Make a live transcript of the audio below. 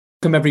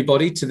Welcome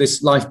everybody to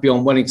this Life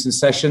Beyond Wellington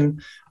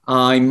session.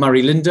 I'm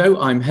Murray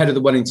Lindo, I'm head of the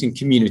Wellington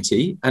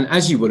community, and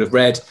as you would have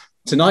read,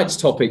 tonight's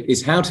topic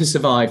is how to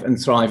survive and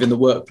thrive in the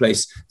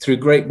workplace through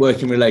great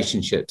working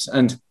relationships.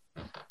 And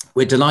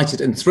we're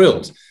delighted and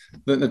thrilled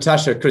that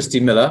Natasha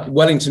Christie-Miller,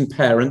 Wellington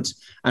parent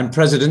and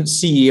president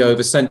CEO of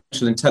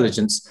Essential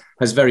Intelligence,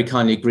 has very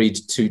kindly agreed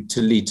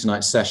to lead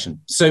tonight's session.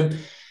 So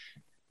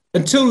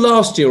until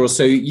last year or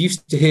so, you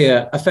used to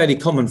hear a fairly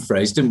common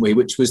phrase, didn't we,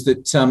 which was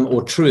that,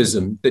 or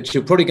truism, that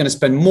you're probably going to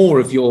spend more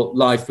of your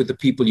life with the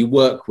people you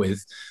work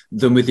with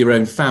than with your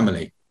own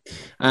family.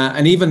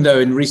 And even though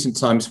in recent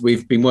times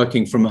we've been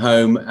working from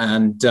home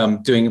and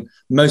doing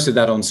most of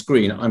that on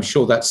screen, I'm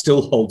sure that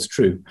still holds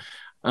true.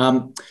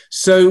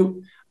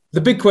 So the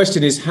big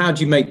question is, how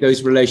do you make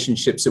those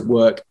relationships at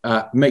work,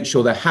 make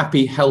sure they're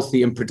happy,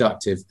 healthy and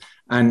productive?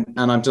 And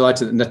I'm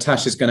delighted that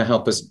Natasha is going to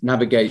help us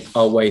navigate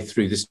our way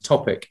through this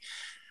topic.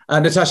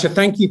 Natasha,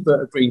 thank you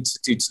for agreeing to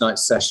do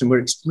tonight's session.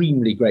 We're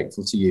extremely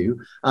grateful to you.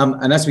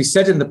 And as we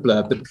said in the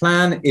blurb, the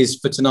plan is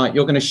for tonight,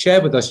 you're going to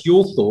share with us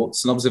your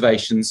thoughts and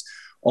observations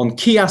on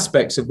key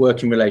aspects of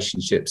working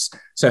relationships.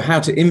 So how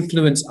to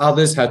influence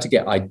others, how to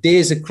get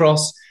ideas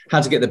across,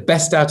 how to get the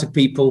best out of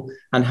people,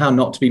 and how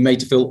not to be made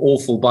to feel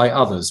awful by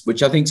others,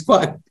 which I think is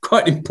quite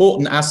an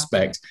important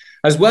aspect,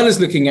 as well as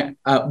looking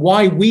at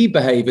why we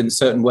behave in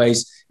certain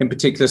ways in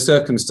particular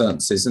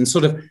circumstances, and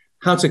sort of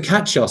how to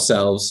catch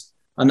ourselves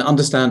and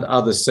understand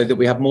others so that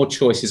we have more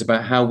choices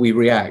about how we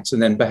react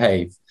and then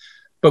behave.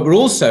 But we're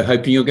also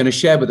hoping you're going to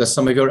share with us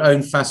some of your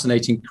own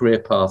fascinating career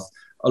path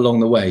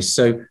along the way.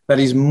 So that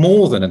is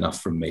more than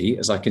enough from me,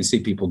 as I can see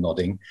people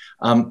nodding.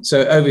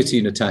 So over to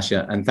you,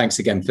 Natasha, and thanks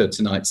again for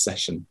tonight's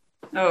session.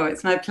 Oh,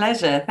 it's my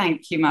pleasure.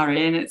 Thank you,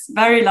 Murray, and it's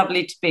very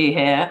lovely to be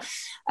here.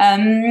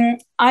 I'm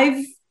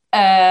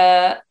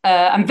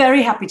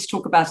very happy to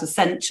talk about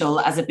Essential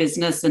as a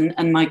business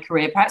and my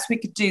career. Perhaps we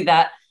could do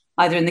that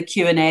either in the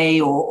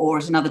Q&A or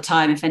at another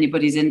time if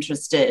anybody's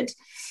interested.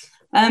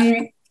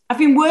 I've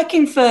been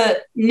working for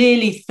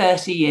nearly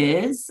 30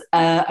 years.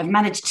 I've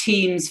managed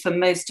teams for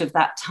most of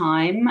that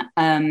time.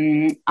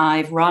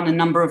 I've run a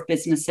number of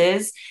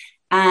businesses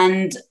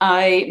and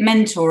I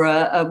mentor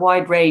a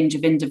wide range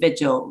of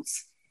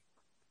individuals.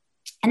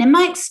 And in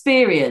my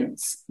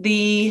experience,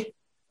 the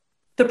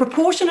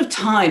proportion of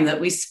time that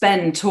we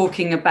spend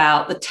talking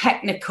about the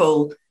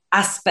technical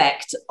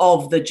aspect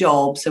of the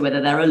job, so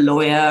whether they're a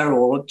lawyer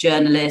or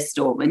journalist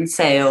or in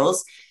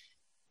sales,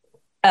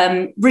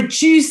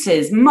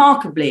 reduces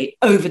markedly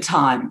over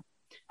time.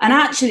 And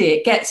actually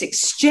it gets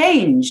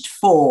exchanged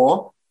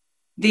for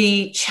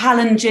the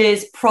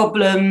challenges,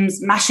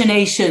 problems,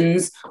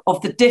 machinations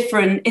of the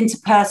different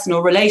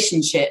interpersonal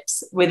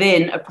relationships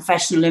within a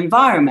professional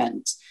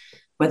environment,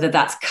 whether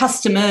that's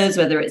customers,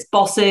 whether it's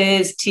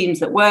bosses, teams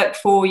that work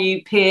for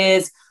you,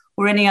 peers,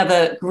 or any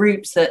other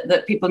groups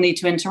that people need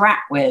to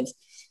interact with.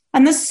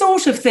 And the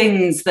sort of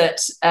things that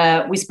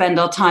we spend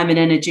our time and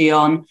energy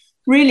on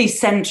really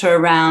center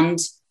around,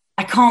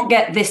 I can't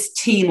get this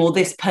team or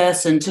this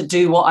person to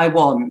do what I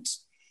want,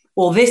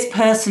 or this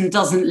person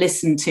doesn't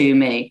listen to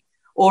me,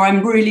 or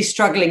I'm really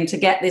struggling to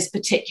get this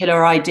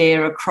particular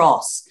idea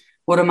across.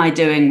 What am I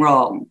doing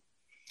wrong?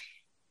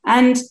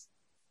 And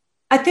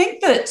I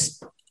think that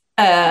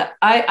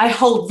I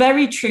hold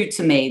very true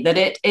to me that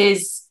it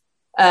is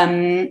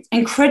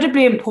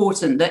incredibly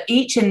important that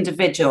each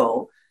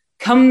individual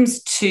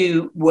comes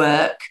to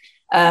work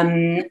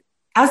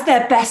as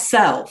their best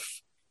self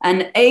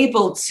and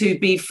able to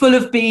be full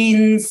of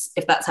beans,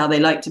 if that's how they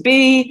like to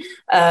be,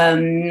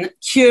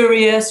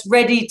 curious,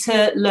 ready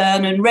to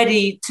learn and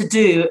ready to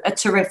do a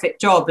terrific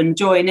job and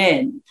join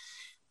in.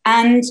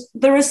 And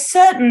there are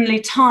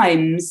certainly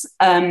times,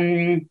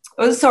 and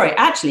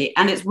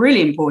it's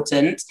really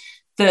important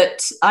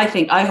that I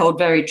think I hold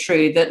very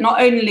true that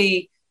not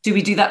only do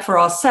we do that for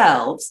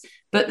ourselves,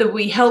 but that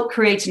we help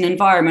create an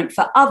environment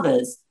for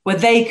others where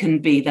they can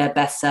be their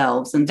best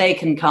selves and they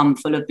can come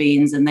full of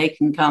beans and they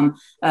can come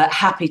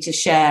happy to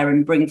share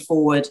and bring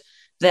forward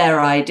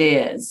their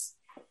ideas.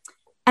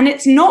 And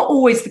it's not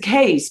always the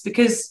case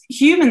because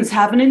humans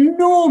have an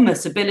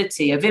enormous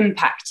ability of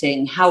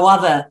impacting how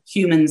other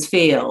humans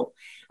feel.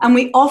 And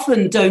we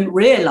often don't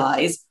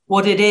realize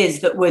what it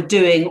is that we're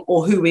doing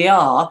or who we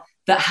are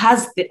that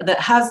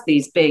has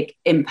these big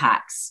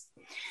impacts.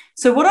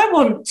 So what I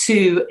want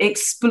to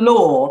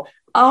explore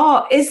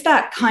is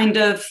that kind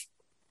of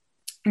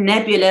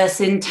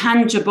nebulous,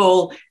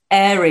 intangible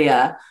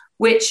area,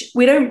 which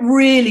we don't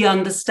really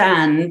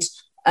understand,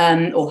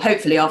 or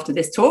hopefully after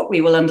this talk,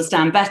 we will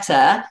understand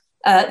better,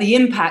 the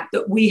impact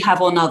that we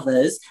have on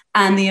others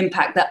and the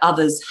impact that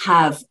others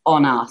have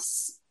on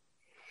us.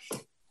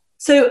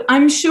 So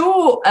I'm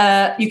sure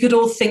you could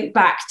all think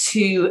back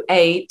to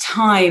a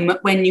time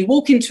when you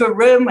walk into a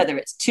room, whether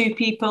it's 2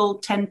 people,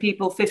 10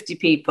 people, 50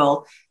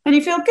 people, and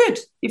you feel good,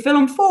 you feel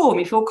on form,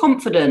 you feel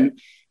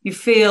confident. You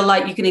feel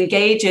like you can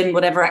engage in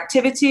whatever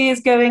activity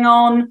is going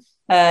on.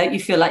 You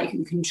feel like you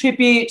can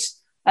contribute,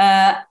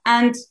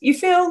 and you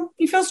feel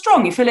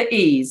strong. You feel at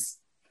ease.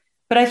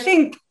 But I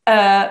think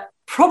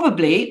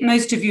probably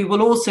most of you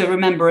will also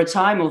remember a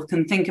time or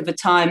can think of a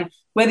time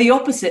where the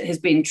opposite has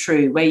been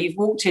true, where you've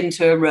walked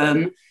into a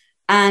room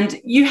and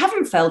you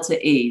haven't felt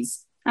at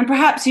ease. And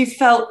perhaps you've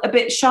felt a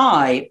bit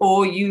shy,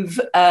 or you've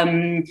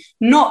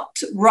not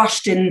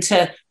rushed in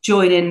to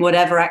join in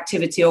whatever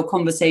activity or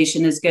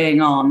conversation is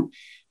going on.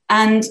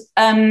 And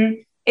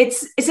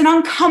it's an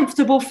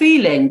uncomfortable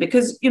feeling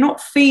because you're not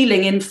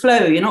feeling in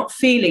flow, you're not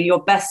feeling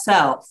your best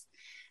self.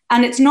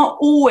 And it's not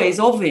always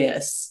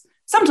obvious.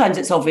 Sometimes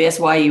it's obvious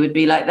why you would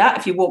be like that.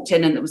 If you walked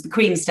in and there was the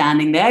Queen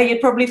standing there,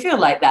 you'd probably feel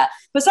like that.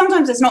 But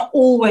sometimes it's not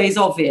always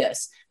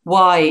obvious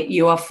why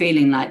you are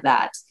feeling like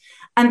that.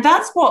 And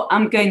that's what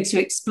I'm going to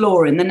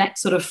explore in the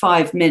next sort of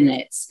 5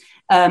 minutes,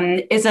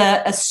 is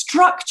a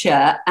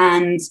structure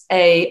and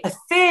a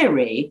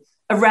theory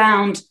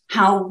around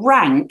how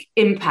rank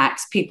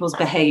impacts people's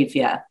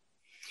behaviour.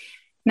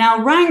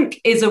 Now,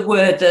 rank is a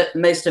word that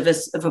most of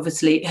us have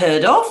obviously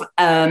heard of,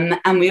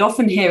 and we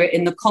often hear it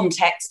in the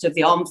context of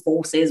the armed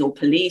forces or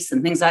police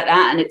and things like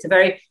that, and it's a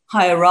very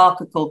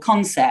hierarchical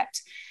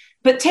concept.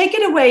 But take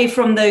it away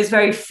from those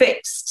very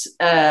fixed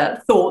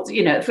thoughts,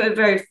 you know, for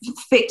very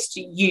fixed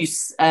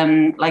use,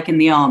 like in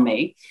the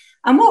army.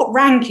 And what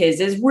rank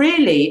is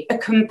really a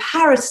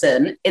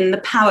comparison in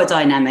the power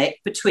dynamic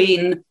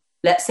between,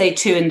 let's say,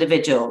 two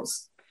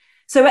individuals.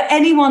 So at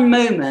any one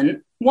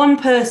moment, one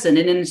person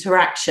in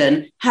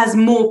interaction has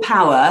more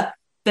power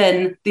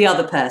than the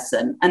other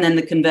person. And then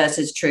the converse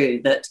is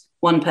true, that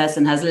one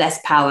person has less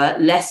power,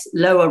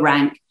 lower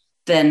rank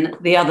than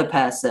the other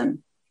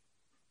person.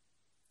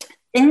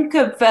 Think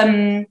of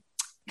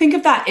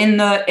that in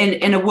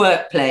a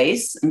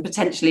workplace, and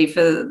potentially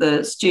for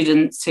the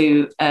students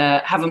who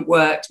haven't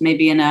worked,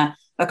 maybe in a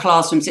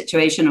classroom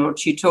situation or a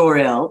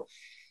tutorial.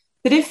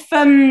 But if,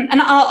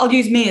 and I'll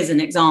use me as an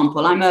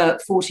example, I'm a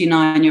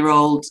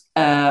 49-year-old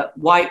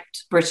white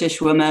British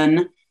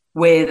woman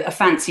with a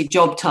fancy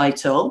job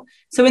title.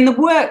 So in the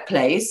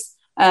workplace,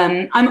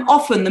 I'm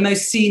often the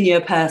most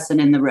senior person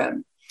in the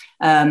room.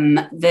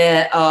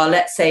 There are,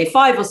 let's say,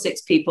 5 or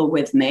 6 people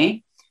with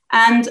me.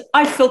 And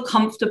I feel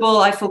comfortable,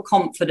 I feel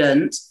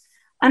confident,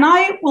 and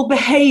I will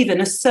behave in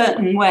a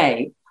certain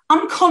way,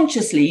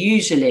 unconsciously,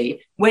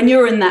 usually, when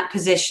you're in that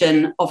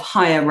position of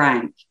higher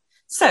rank.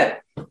 So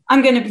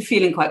I'm going to be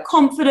feeling quite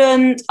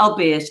confident, I'll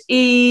be at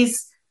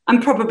ease,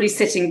 I'm probably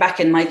sitting back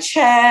in my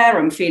chair,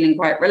 I'm feeling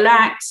quite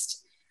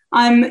relaxed,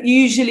 I'm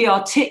usually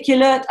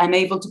articulate, I'm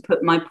able to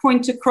put my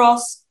point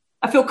across,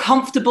 I feel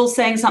comfortable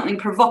saying something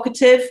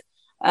provocative,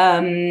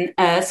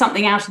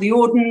 something out of the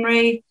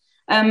ordinary.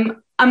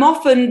 I'm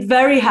often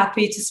very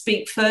happy to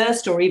speak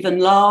first or even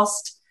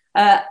last,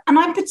 and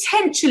I'm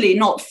potentially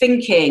not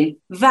thinking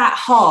that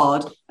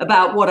hard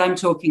about what I'm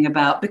talking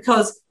about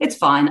because it's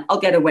fine,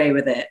 I'll get away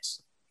with it.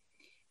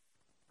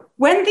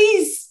 When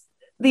these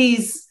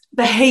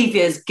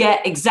behaviours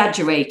get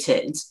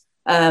exaggerated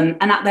and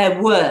at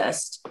their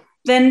worst,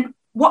 then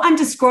what I'm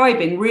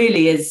describing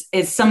really is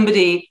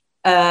somebody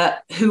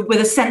who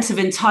with a sense of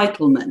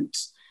entitlement.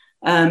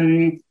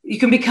 You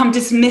can become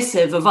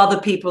dismissive of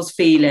other people's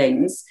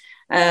feelings.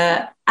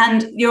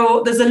 And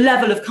there's a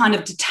level of kind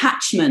of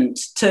detachment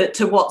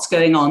to what's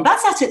going on.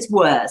 That's at its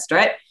worst,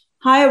 right?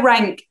 Higher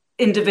rank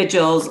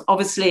individuals,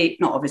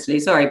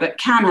 but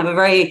can have a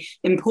very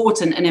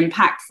important and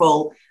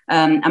impactful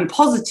and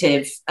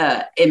positive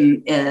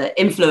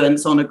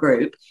influence on a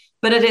group.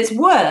 But at its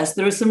worst,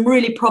 there are some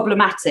really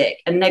problematic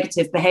and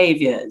negative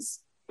behaviors.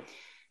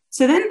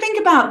 So then think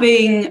about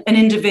being an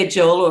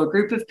individual or a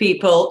group of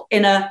people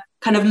in a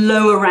kind of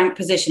lower rank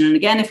position. And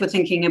again, if we're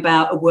thinking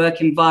about a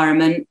work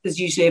environment, there's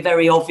usually a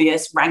very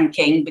obvious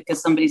ranking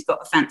because somebody's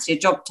got a fancier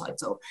job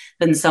title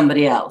than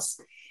somebody else.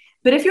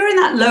 But if you're in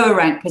that lower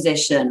rank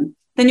position,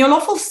 then you'll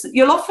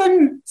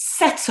often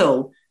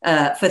settle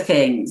for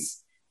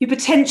things. You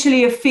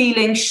potentially are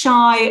feeling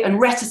shy and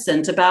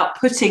reticent about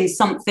putting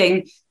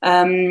something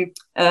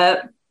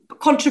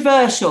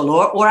controversial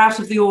or out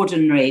of the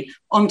ordinary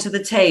onto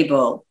the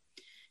table.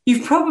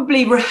 You've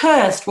probably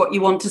rehearsed what you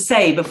want to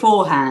say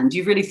beforehand.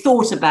 You've really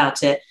thought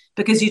about it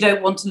because you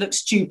don't want to look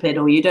stupid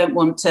or you don't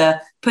want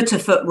to put a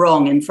foot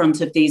wrong in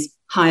front of these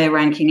higher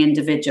ranking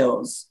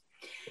individuals.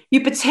 You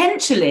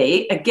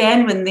potentially,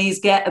 again, when these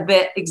get a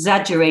bit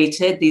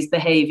exaggerated, these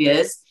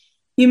behaviors,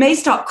 you may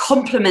start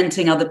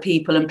complimenting other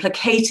people and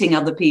placating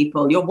other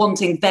people. You're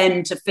wanting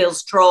them to feel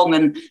strong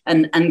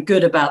and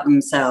good about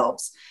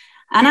themselves.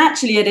 And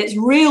actually, at its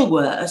real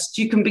worst,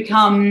 you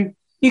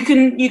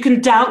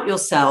can doubt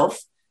yourself.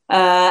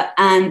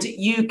 And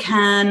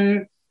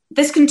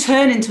this can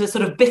turn into a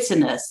sort of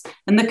bitterness,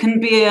 and there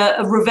can be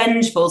a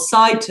revengeful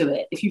side to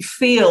it. If you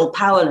feel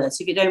powerless,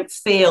 if you don't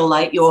feel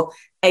like you're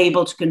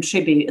able to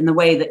contribute in the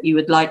way that you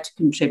would like to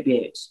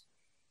contribute.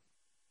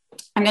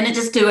 I'm going to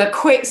just do a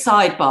quick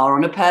sidebar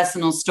on a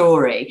personal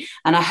story,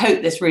 and I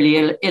hope this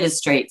really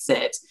illustrates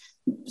it.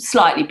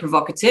 Slightly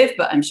provocative,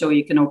 but I'm sure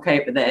you can all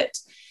cope with it.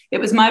 It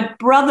was my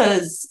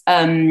brother's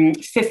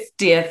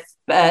 50th.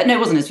 No, it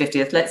wasn't his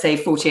 50th, let's say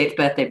 48th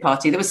birthday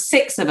party. There were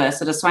 6 of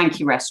us at a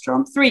swanky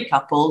restaurant, 3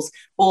 couples,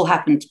 all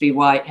happened to be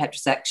white,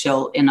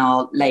 heterosexual, in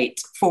our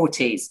late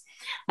 40s.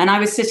 And I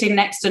was sitting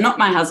next to not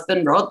my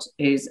husband, Rod,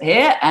 who's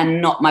here,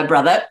 and not my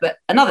brother, but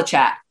another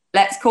chap.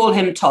 Let's call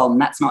him Tom.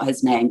 That's not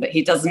his name, but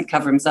he doesn't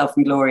cover himself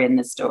in glory in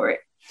this story.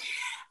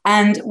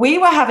 And we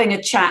were having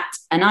a chat,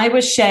 and I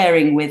was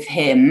sharing with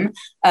him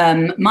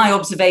my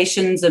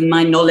observations and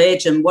my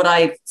knowledge and what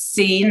I've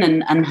seen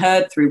and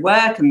heard through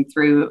work and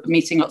through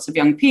meeting lots of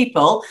young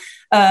people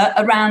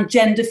around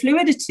gender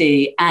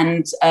fluidity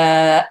and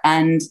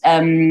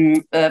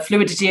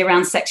fluidity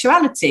around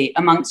sexuality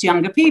amongst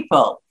younger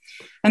people.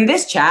 And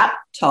this chap,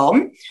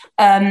 Tom,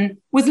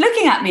 was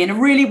looking at me in a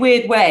really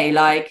weird way,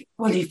 like,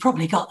 well, you've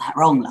probably got that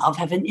wrong, love,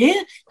 haven't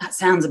you? That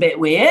sounds a bit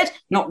weird.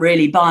 Not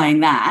really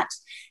buying that.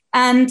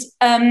 And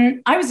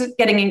I was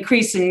getting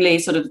increasingly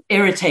sort of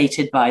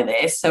irritated by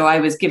this. So I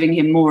was giving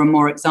him more and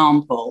more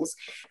examples.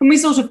 And we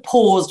sort of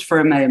paused for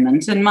a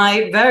moment. And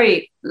my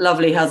very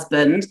lovely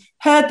husband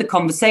heard the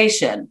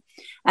conversation.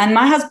 And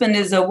my husband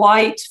is a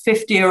white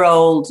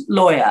 50-year-old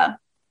lawyer.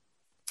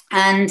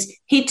 And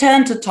he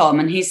turned to Tom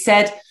and he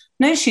said,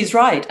 no, she's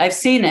right. I've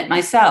seen it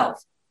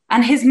myself.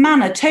 And his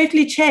manner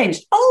totally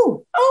changed.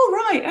 Oh,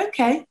 right,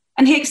 okay.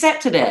 And he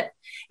accepted it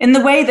in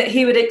the way that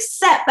he would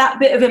accept that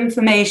bit of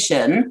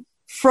information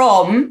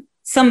from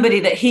somebody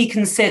that he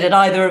considered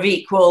either of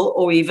equal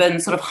or even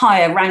sort of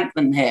higher rank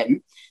than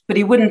him, but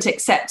he wouldn't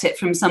accept it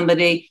from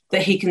somebody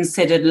that he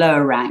considered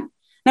lower rank.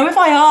 Now, if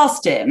I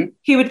asked him,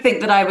 he would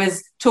think that I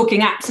was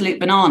talking absolute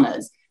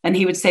bananas, and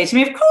he would say to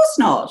me, of course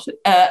not.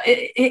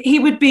 He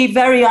would be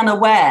very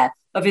unaware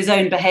of his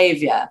own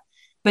behavior.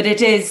 But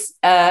it is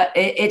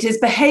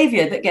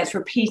behavior that gets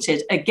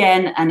repeated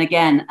again and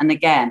again and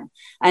again.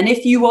 And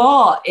if you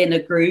are in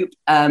a group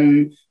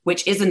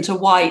which isn't a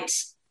white,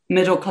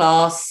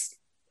 middle-class,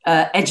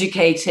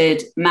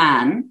 educated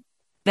man,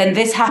 then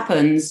this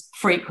happens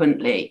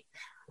frequently.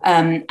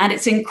 And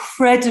it's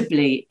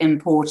incredibly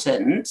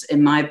important,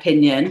 in my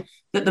opinion,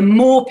 that the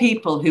more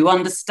people who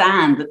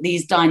understand that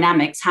these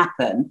dynamics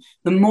happen,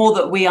 the more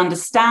that we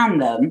understand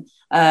them,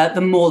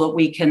 the more that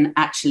we can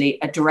actually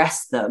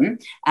address them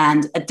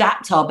and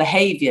adapt our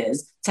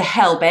behaviours to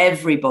help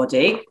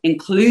everybody,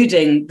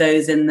 including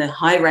those in the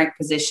high rank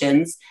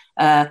positions,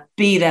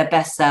 be their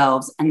best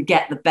selves and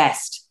get the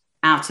best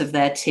out of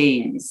their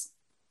teams.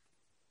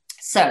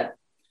 So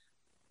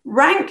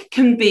rank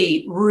can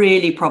be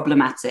really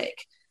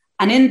problematic.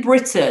 And in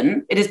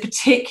Britain, it is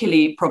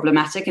particularly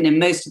problematic, and in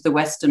most of the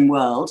Western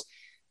world,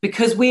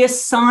 because we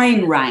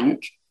assign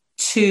rank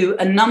to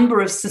a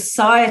number of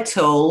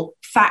societal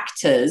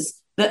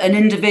factors that an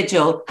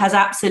individual has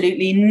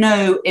absolutely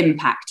no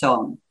impact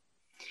on.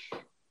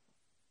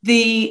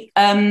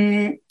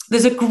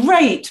 There's a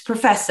great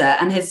professor,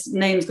 and his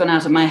name's gone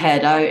out of my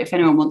head. If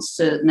anyone wants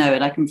to know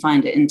it, I can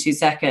find it in 2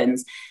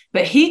 seconds.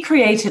 But he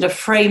created a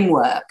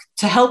framework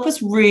to help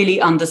us really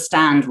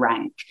understand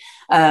rank.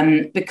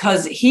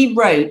 Because he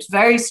wrote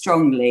very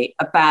strongly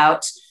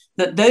about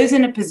that those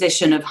in a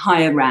position of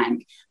higher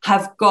rank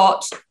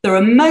there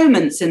are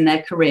moments in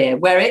their career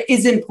where it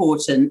is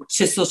important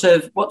to sort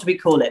of, what do we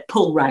call it,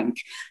 pull rank,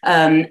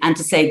 and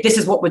to say, this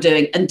is what we're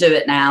doing and do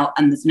it now,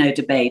 and there's no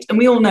debate. And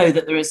we all know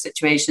that there are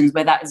situations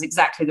where that is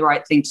exactly the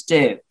right thing to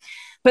do.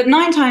 But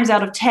 9 times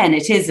out of 10,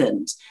 it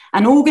isn't.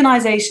 And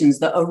organizations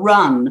that are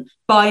run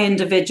by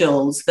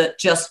individuals that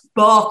just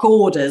bark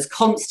orders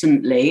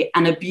constantly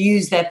and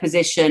abuse their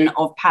position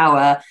of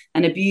power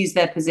and abuse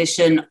their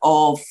position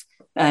of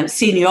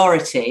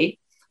seniority,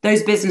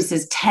 those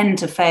businesses tend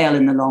to fail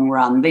in the long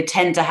run. They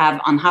tend to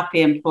have unhappy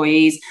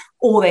employees,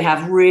 or they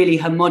have really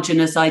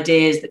homogenous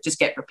ideas that just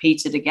get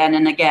repeated again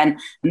and again,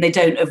 and they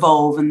don't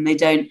evolve and they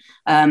don't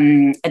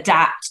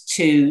adapt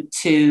to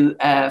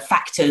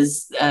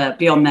factors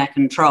beyond their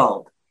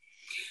control.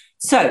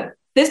 So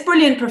this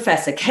brilliant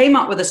professor came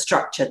up with a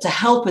structure to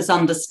help us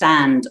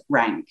understand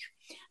rank.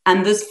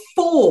 And there's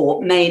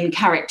 4 main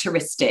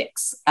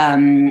characteristics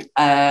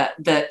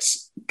that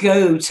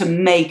go to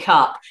make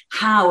up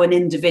how an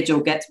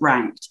individual gets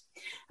ranked.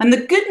 And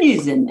the good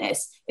news in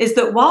this is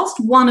that whilst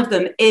one of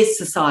them is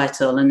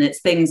societal and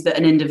it's things that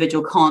an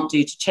individual can't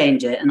do to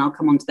change it, and I'll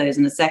come on to those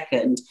in a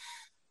second,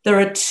 there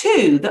are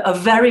 2 that are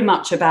very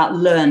much about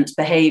learnt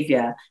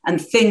behaviour and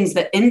things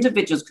that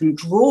individuals can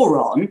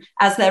draw on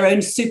as their own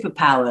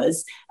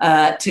superpowers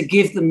to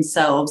give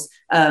themselves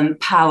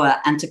power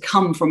and to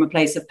come from a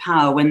place of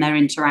power when they're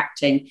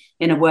interacting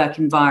in a work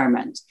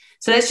environment.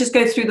 So let's just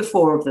go through the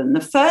 4 of them.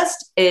 The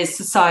first is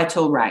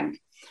societal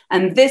rank,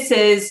 and this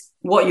is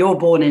what you're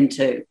born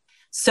into.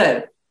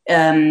 So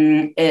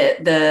in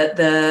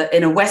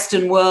a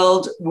Western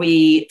world,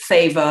 we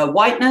favour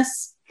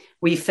whiteness.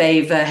 We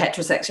favour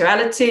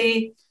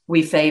heterosexuality,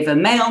 we favour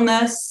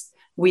maleness,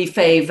 we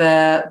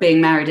favour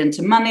being married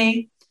into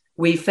money,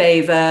 we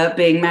favour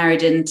being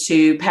married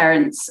into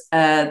parents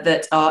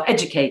that are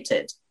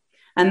educated.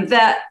 And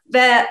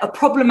they're a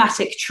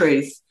problematic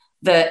truth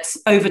that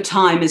over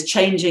time is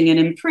changing and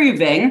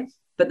improving,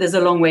 but there's a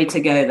long way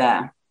to go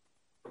there.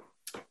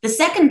 The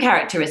second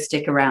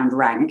characteristic around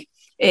rank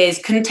is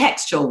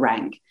contextual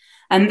rank.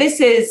 And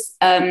this is,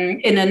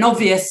 in an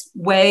obvious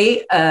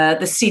way,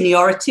 the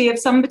seniority of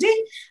somebody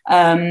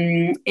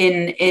in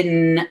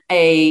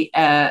a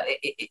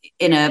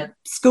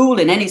school,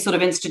 in any sort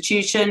of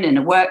institution, in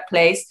a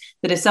workplace,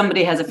 that if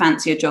somebody has a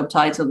fancier job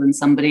title than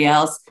somebody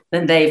else,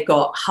 then they've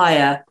got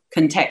higher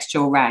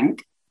contextual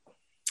rank.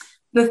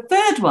 The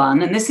third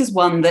one, and this is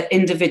one that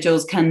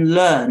individuals can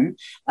learn,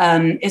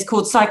 is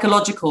called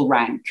psychological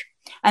rank.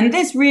 And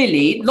this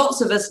really,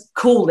 lots of us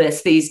call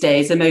this these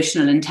days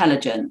emotional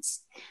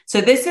intelligence. So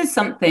this is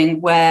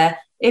something where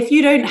if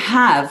you don't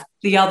have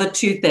the other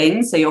two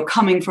things, so you're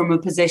coming from a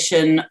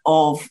position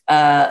of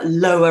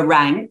lower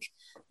rank,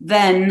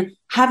 then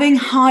having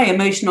high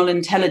emotional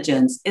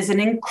intelligence is an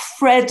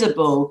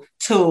incredible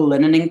tool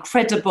and an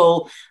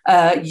incredible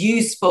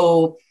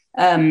useful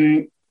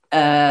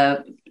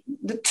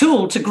the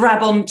tool to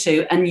grab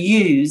onto and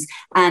use,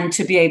 and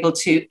to be able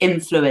to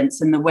influence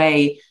in the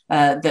way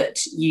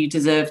that you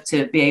deserve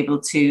to be able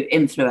to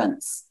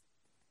influence.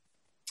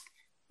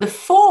 The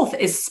fourth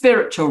is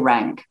spiritual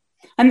rank.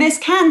 And this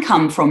can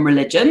come from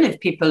religion. If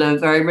people are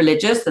very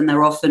religious, then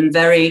they're often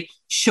very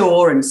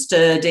sure and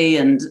sturdy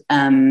and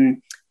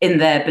in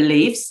their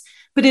beliefs.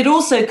 But it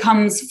also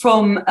comes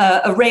from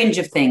a range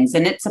of things.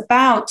 And it's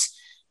about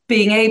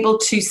being able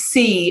to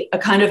see a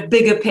kind of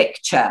bigger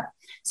picture.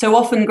 So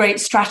often great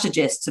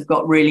strategists have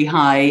got really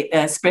high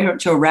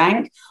spiritual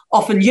rank.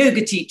 Often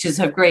yoga teachers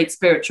have great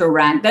spiritual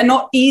rank. They're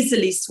not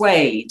easily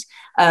swayed.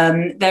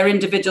 They're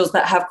individuals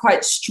that have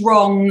quite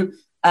strong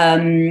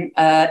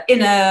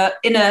inner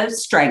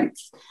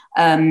strength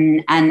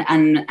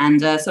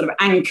and sort of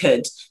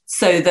anchored,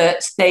 so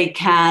that they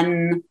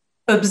can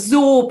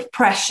absorb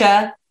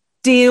pressure,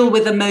 deal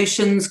with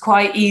emotions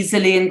quite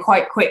easily and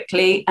quite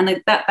quickly.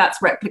 And that's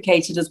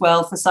replicated as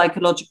well for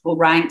psychological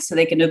rank. So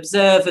they can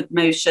observe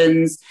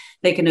emotions,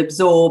 they can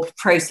absorb,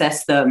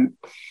 process them.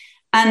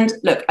 And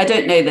look, I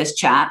don't know this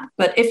chap,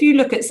 but if you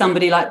look at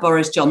somebody like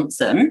Boris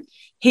Johnson,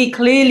 he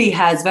clearly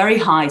has very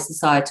high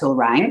societal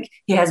rank.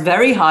 He has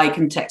very high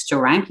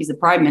contextual rank. He's a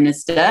prime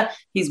minister.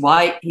 He's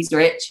white. He's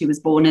rich. He was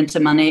born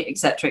into money,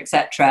 etc.,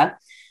 etc.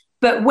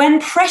 But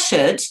when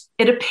pressured,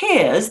 it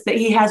appears that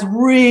he has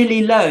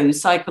really low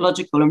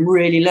psychological and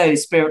really low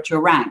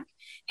spiritual rank.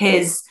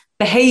 His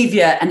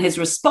behavior and his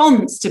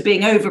response to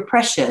being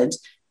overpressured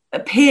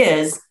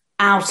appears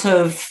out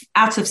of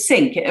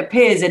sync. It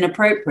appears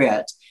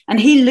inappropriate. And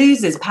he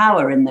loses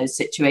power in those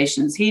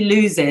situations. He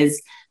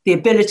loses the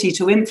ability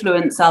to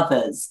influence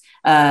others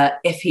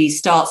if he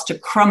starts to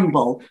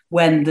crumble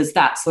when there's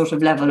that sort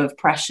of level of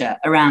pressure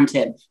around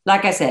him.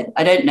 Like I said,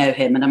 I don't know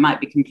him and I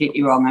might be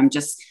completely wrong. I'm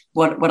just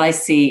what I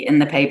see in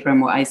the paper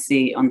and what I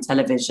see on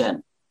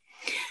television.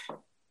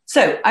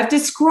 So I've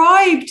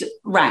described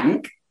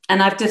rank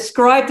and I've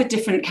described the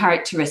different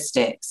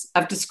characteristics.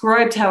 I've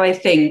described how I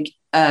think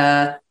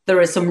there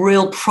are some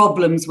real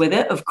problems with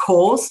it, of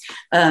course,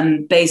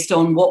 based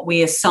on what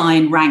we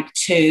assign rank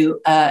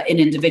to in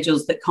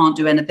individuals that can't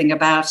do anything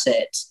about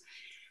it.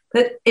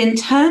 But in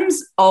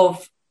terms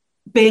of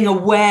being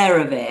aware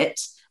of it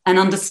and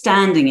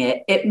understanding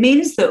it, it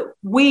means that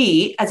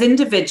we as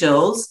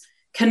individuals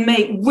can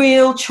make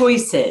real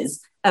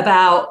choices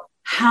about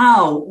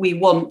how we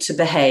want to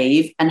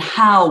behave and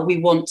how we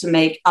want to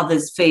make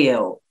others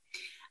feel.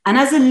 And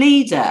as a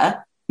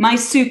leader, my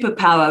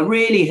superpower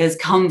really has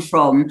come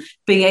from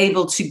being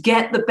able to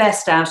get the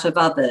best out of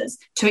others,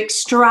 to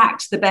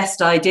extract the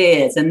best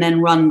ideas and then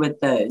run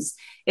with those.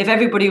 If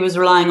everybody was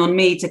relying on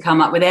me to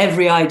come up with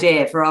every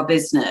idea for our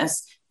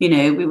business,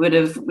 we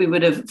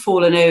would have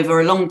fallen over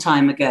a long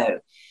time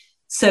ago.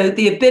 So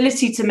the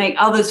ability to make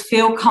others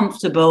feel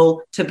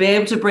comfortable, to be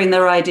able to bring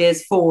their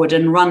ideas forward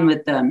and run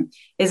with them,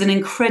 is an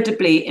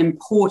incredibly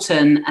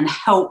important and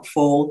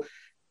helpful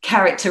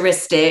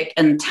characteristic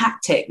and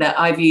tactic that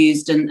I've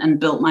used and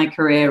built my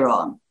career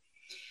on.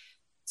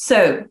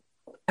 So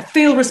I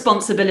feel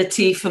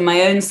responsibility for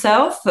my own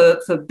self,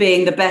 for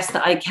being the best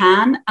that I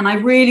can. And I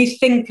really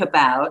think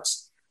about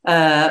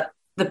the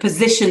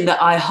position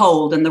that I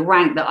hold and the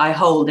rank that I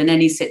hold in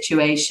any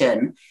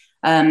situation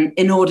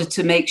in order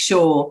to make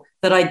sure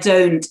that I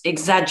don't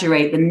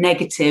exaggerate the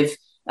negative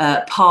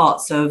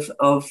parts of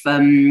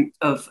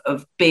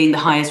being the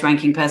highest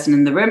ranking person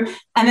in the room.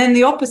 And then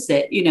the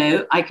opposite,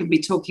 I can be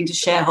talking to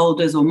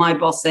shareholders or my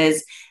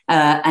bosses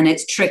and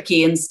it's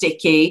tricky and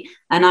sticky.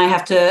 And I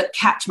have to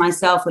catch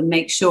myself and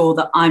make sure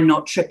that I'm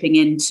not tripping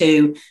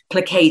into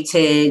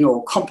placating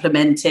or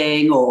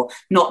complimenting or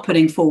not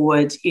putting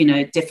forward,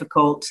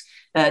 difficult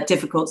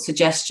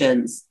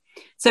suggestions.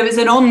 So it's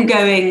an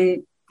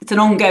ongoing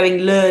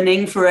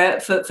learning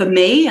for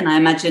me, and I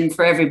imagine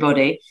for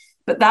everybody.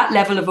 But that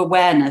level of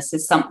awareness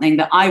is something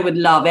that I would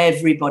love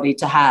everybody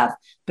to have,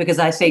 because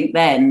I think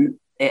then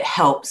it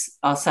helps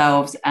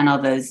ourselves and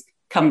others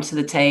come to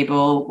the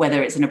table,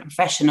 whether it's in a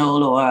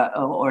professional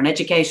or an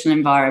educational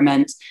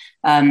environment,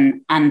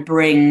 and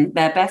bring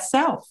their best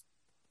self.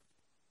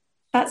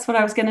 That's what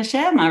I was going to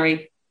share,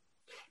 Murray.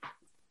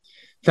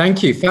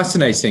 Thank you.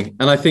 Fascinating.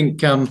 And I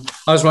think I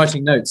was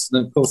writing notes,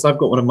 and of course I've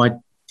got one of my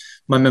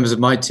members of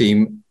my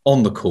team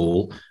on the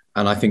call,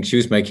 And I think she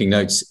was making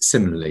notes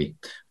similarly.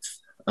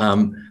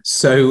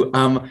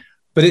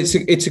 But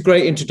it's a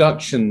great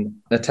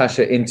introduction,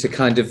 Natasha, into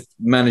kind of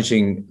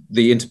managing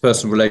the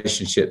interpersonal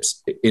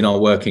relationships in our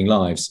working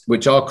lives,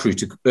 which are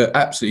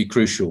absolutely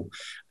crucial.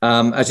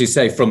 As you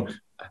say, from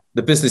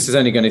the business is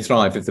only going to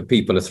thrive if the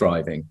people are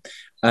thriving,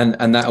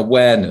 and that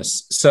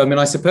awareness. So, I mean,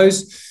 I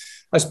suppose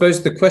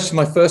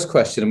my first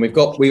question, and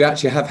we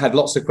actually have had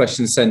lots of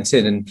questions sent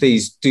in, and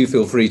please do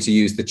feel free to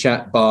use the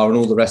chat bar and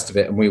all the rest of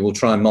it, and we will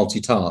try and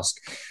multitask.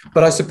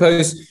 But I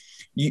suppose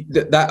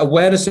that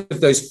awareness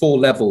of those 4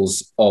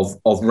 levels of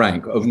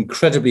rank are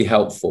incredibly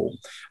helpful.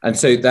 And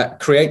so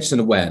that creates an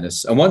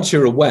awareness. And once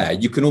you're aware,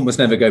 you can almost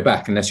never go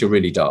back unless you're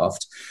really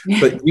daft. Yeah.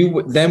 But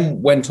you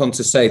then went on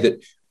to say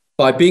that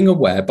by being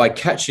aware, by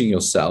catching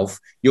yourself,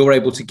 you're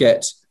able to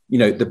get,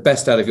 the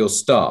best out of your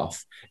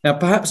staff. Now,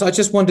 perhaps I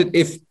just wondered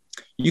if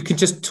you could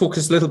just talk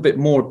us a little bit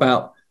more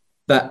about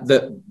that,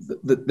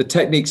 the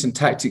techniques and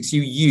tactics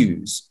you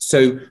use.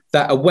 So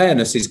that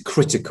awareness is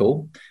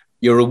critical.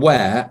 You're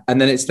aware, and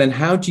then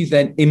how do you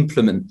then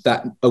implement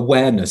that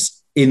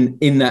awareness in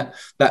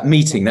that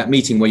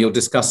meeting where you're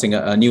discussing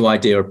a new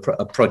idea,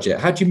 a project?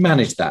 How do you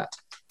manage that?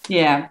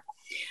 Yeah.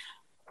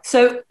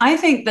 So I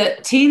think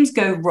that teams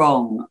go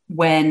wrong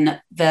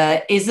when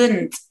there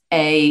isn't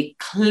a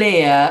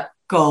clear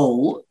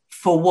goal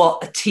for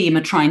what a team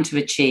are trying to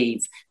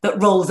achieve that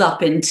rolls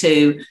up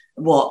into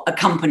what a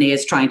company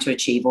is trying to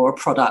achieve, or a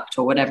product,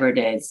 or whatever it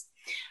is.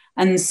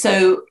 And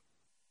so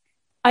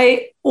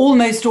I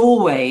almost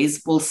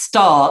always will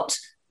start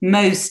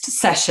most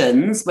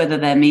sessions, whether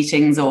they're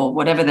meetings or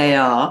whatever they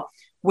are,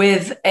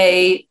 with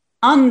a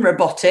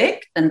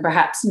unrobotic and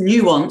perhaps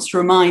nuanced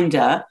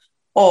reminder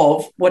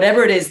of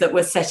whatever it is that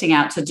we're setting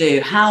out to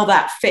do, how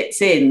that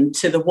fits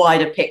into the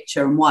wider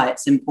picture and why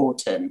it's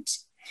important.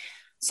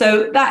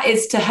 So that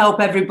is to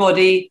help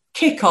everybody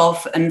kick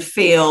off and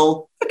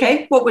feel,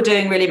 okay, what we're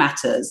doing really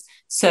matters.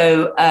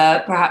 So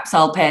perhaps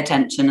I'll pay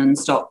attention and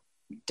stop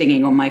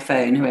dinging on my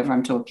phone, whoever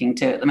I'm talking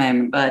to at the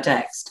moment, by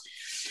text.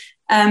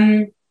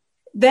 Then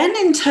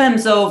in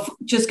terms of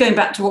just going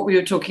back to what we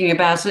were talking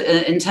about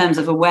in terms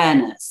of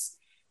awareness,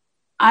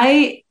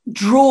 I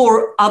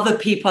draw other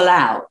people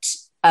out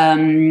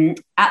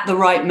at the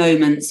right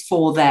moments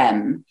for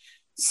them.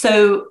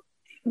 So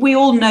we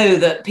all know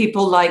that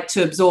people like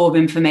to absorb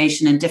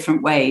information in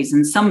different ways,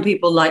 and some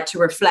people like to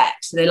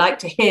reflect. They like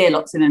to hear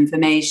lots of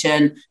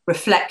information,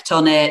 reflect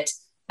on it,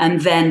 and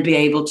then be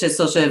able to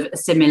sort of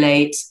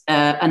assimilate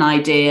an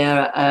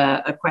idea,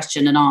 a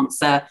question and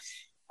answer.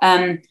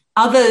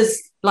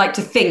 Others like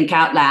to think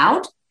out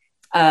loud,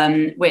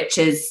 which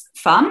is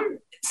fun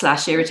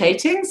 /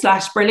 irritating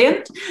 /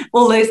 brilliant,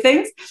 all those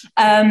things.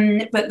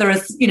 But there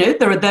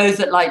are those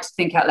that like to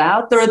think out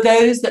loud. There are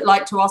those that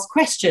like to ask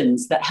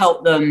questions that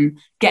help them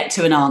get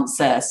to an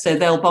answer. So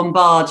they'll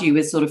bombard you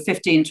with sort of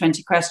 15,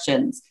 20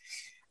 questions.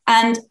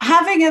 And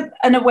having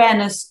an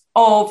awareness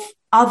of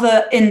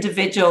other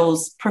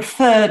individuals'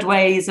 preferred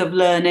ways of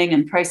learning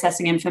and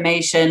processing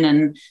information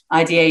and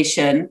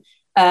ideation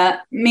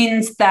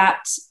means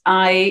that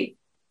I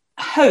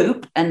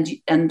hope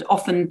and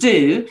often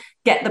do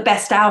get the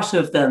best out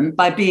of them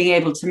by being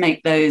able to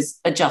make those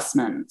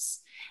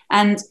adjustments.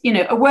 And,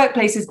 a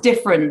workplace is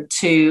different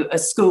to a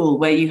school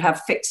where you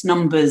have fixed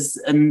numbers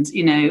and,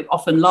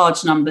 often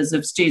large numbers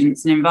of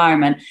students and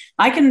environment.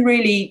 I can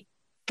really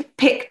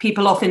pick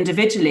people off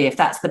individually if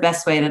that's the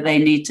best way that they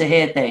need to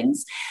hear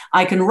things.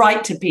 I can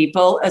write to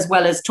people as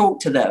well as talk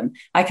to them.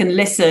 I can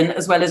listen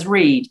as well as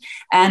read.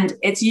 And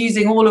it's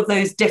using all of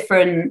those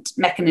different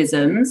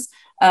mechanisms,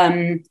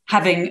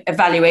 having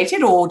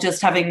evaluated or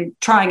just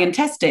trying and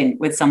testing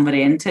with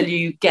somebody until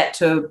you get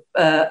to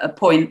a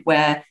point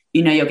where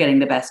you're getting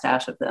the best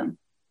out of them.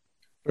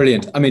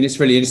 Brilliant. I mean, it's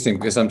really interesting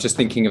because I'm just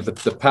thinking of the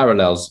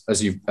parallels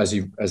as you've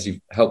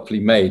helpfully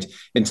made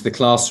into the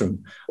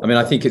classroom. I mean,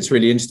 I think it's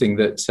really interesting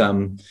that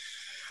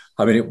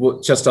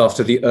just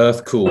after the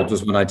earth cooled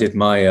was when I did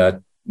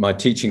my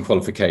teaching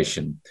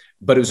qualification,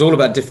 but it was all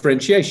about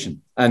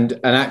differentiation. And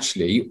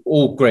actually,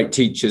 all great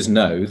teachers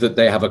know that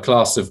they have a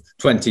class of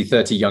 20,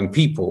 30 young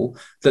people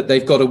that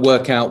they've got to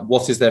work out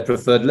what is their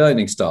preferred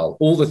learning style,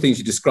 all the things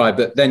you described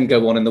that then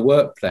go on in the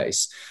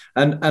workplace.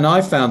 And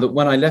I found that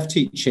when I left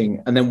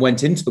teaching and then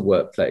went into the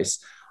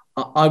workplace,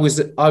 I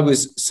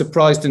was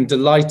surprised and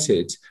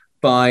delighted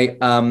by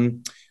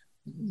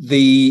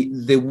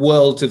the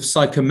world of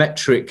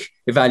psychometric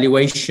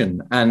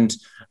evaluation. And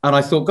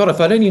I thought, God, if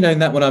I'd only known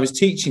that when I was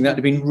teaching, that'd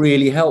have been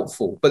really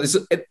helpful. But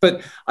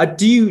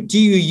do you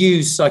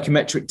use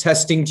psychometric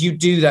testing? Do you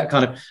do that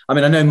kind of? I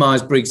mean, I know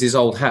Myers-Briggs is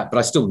old hat, but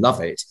I still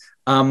love it.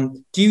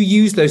 Do you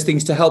use those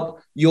things to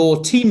help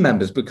your team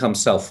members become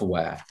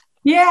self-aware?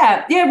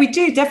 Yeah, we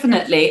do,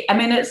 definitely. I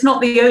mean, it's not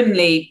the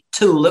only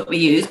tool that we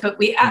use, but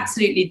we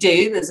absolutely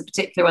do. There's a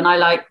particular one I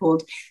like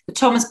called the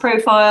Thomas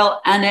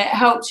profile, and it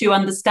helps you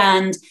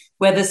understand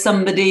whether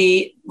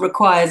somebody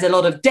requires a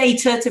lot of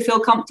data to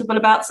feel comfortable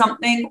about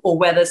something, or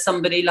whether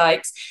somebody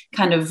likes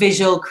kind of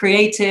visual,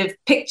 creative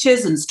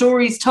pictures and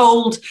stories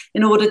told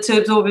in order to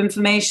absorb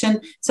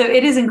information. So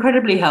it is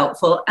incredibly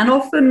helpful. And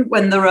often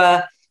when there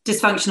are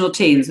dysfunctional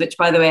teams, which,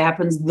 by the way,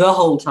 happens the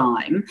whole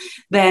time,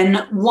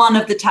 then one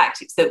of the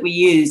tactics that we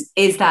use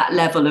is that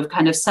level of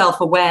kind of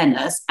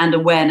self-awareness and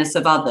awareness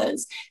of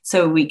others.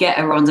 So we get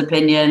everyone's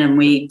opinion and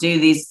we do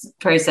these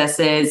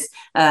processes.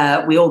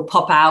 We all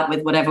pop out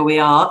with whatever we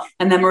are,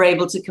 and then we're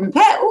able to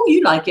compare. Oh,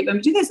 you like it when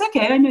we do this?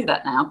 Okay, I know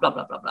that now. Blah,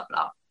 blah, blah, blah,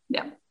 blah.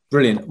 Yeah.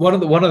 Brilliant. One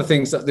of the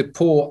things that the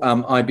poor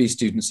IB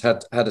students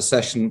had a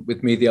session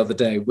with me the other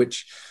day,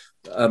 which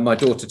my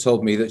daughter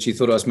told me that she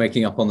thought I was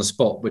making up on the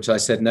spot, which I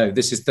said, no,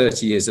 this is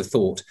 30 years of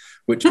thought,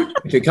 which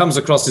if it comes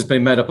across as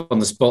being made up on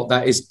the spot,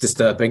 that is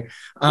disturbing.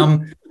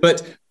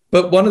 But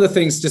one of the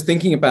things, just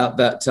thinking about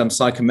that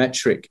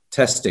psychometric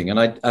testing,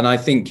 and I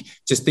think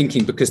just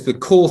thinking, because the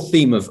core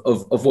theme of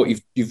what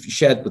you've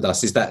shared with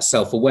us is that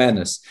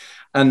self-awareness.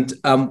 And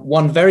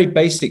one very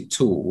basic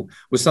tool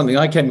was something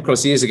I came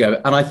across years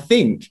ago, and I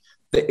think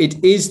that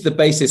it is the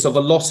basis of a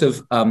lot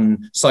of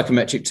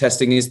psychometric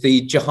testing, is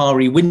the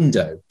Johari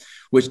window,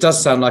 which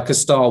does sound like a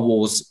Star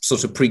Wars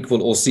sort of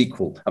prequel or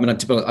sequel. I mean,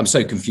 I'm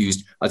so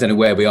confused. I don't know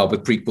where we are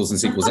with prequels and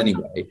sequels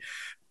anyway.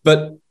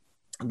 But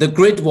the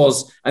grid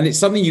was, and it's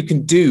something you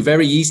can do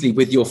very easily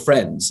with your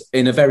friends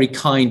in a very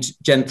kind,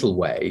 gentle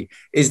way,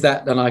 is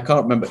that, and I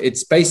can't remember,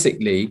 it's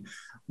basically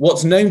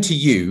what's known to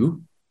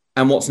you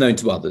and what's known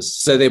to others.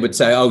 So they would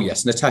say, oh,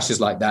 yes, Natasha's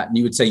like that. And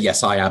you would say,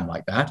 yes, I am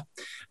like that.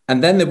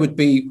 And then there would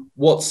be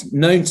what's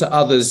known to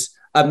others,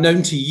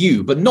 known to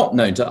you, but not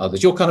known to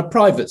others, your kind of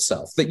private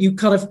self that you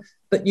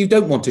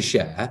don't want to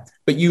share,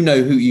 but you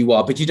know who you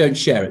are, but you don't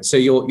share it. So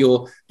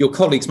your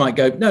colleagues might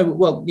go, no,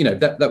 well,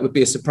 that would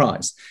be a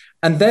surprise.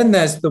 And then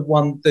there's the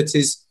one that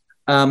is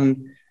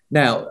known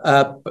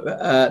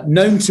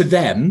to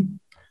them,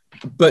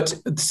 but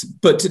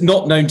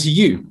not known to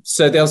you.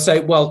 So they'll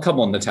say, well,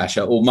 come on,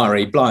 Natasha or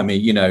Murray, blimey,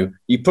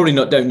 you probably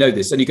don't know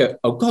this. And you go,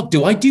 oh God,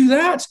 do I do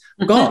that?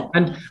 God.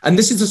 And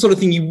this is the sort of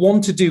thing you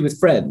want to do with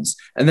friends.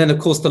 And then of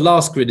course, the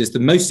last grid is the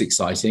most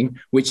exciting,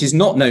 which is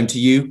not known to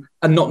you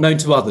and not known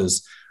to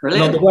others.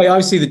 Now, the way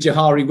I see the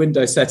Johari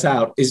window set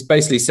out is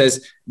basically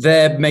says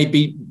there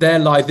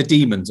lie the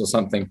demons or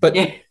something. But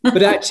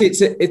actually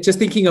it's just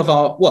thinking of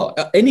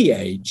at any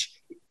age,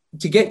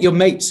 to get your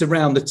mates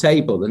around the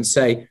table and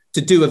say, to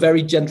do a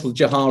very gentle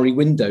Johari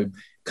window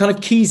kind of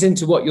keys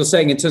into what you're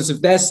saying in terms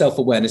of their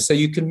self-awareness, so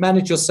you can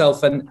manage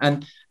yourself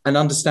and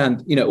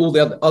understand, all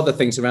the other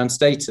things around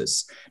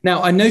status.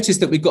 Now, I noticed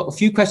that we've got a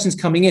few questions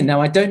coming in. Now,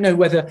 I don't know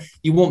whether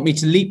you want me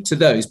to leap to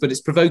those, but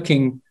it's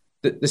provoking,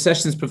 the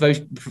session's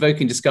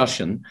provoking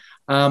discussion.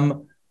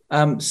 So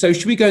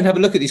should we go and have a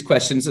look at these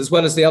questions as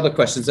well as the other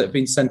questions that have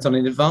been sent on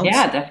in advance?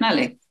 Yeah,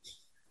 definitely.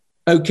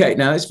 Okay,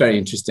 now it's very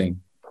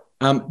interesting.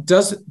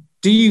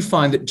 Do you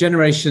find that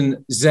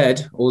Generation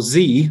Z or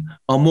Z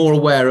are more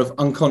aware of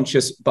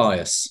unconscious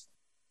bias?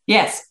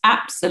 Yes,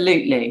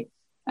 absolutely.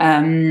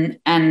 And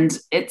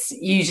it's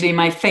usually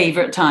my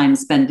favorite time,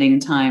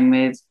 spending time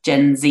with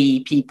Gen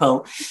Z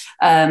people.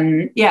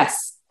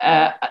 Yes,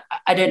 I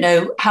don't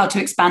know how to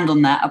expand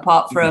on that,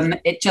 apart from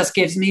it just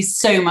gives me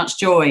so much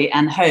joy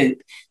and hope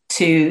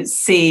to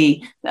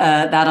see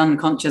that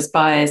unconscious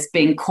bias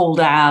being called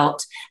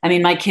out. I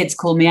mean, my kids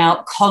call me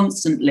out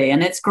constantly,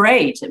 and it's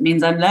great. It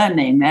means I'm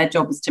learning. Their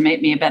job is to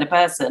make me a better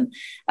person.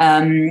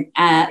 So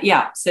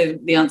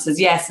the answer is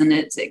yes, and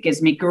it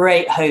gives me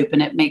great hope,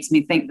 and it makes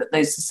me think that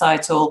those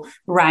societal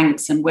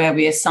ranks and where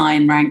we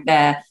assign rank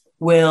there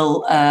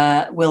will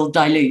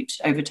dilute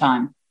over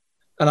time.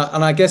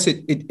 And I guess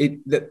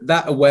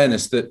that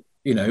awareness that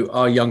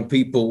our young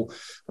people.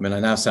 I mean,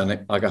 I now sound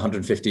like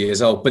 150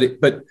 years old,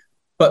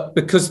 but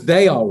because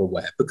they are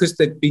aware, because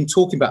they've been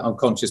talking about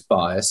unconscious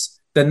bias,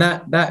 then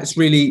that is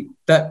really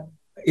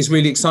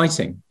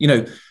exciting.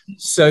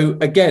 So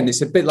again,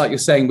 it's a bit like you're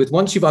saying,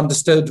 once you've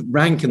understood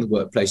rank in the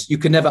workplace, you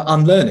can never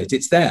unlearn it.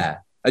 It's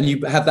there, and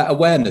you have that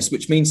awareness,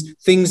 which means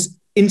things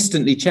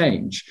instantly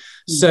change.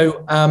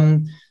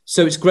 Mm-hmm.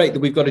 So it's great that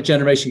we've got a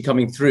generation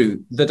coming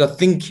through that are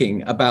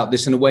thinking about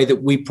this in a way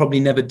that we probably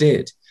never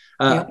did.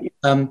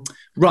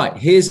 Right,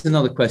 here's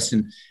another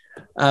question.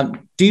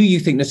 Do you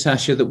think,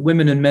 Natasha, that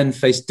women and men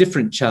face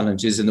different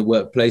challenges in the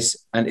workplace?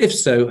 And if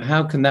so,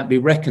 how can that be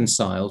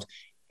reconciled,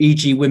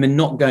 e.g. women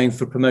not going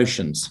for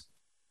promotions?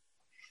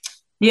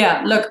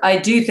 Yeah, look, I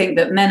do think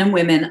that men and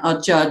women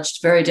are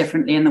judged very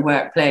differently in the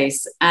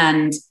workplace.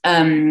 And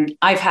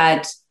I've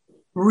had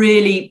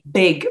really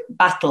big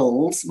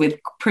battles with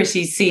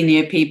pretty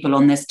senior people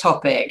on this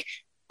topic,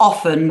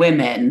 often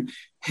women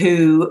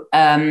who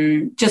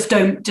just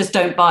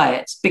don't buy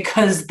it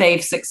because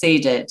they've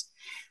succeeded.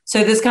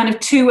 So there's kind of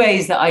two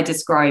ways that I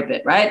describe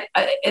it, right?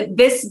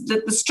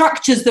 The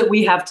structures that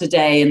we have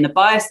today and the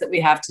bias that we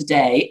have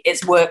today,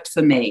 it's worked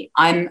for me.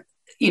 I'm,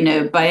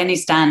 by any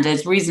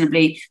standards,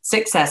 reasonably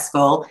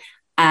successful.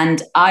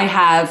 And I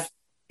have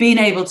been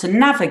able to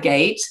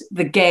navigate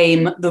the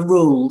game, the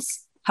rules.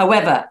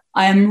 However,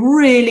 I am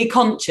really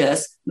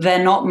conscious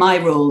they're not my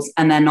rules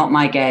and they're not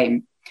my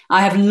game.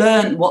 I have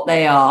learned what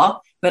they are.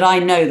 but I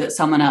know that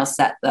someone else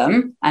set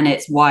them, and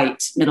it's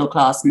white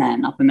middle-class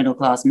men, upper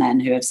middle-class men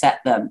who have set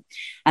them.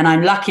 And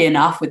I'm lucky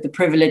enough, with the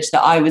privilege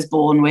that I was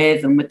born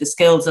with and with the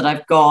skills that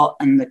I've got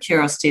and the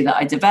curiosity that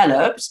I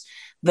developed,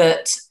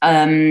 that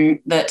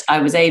I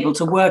was able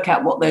to work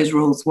out what those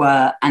rules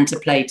were and to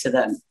play to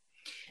them.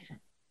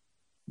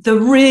 The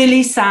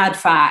really sad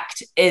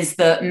fact is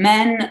that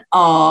men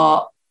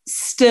are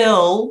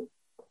still,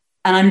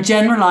 and I'm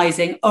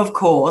generalizing, of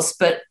course,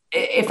 but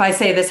if I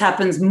say this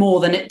happens more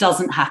than it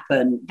doesn't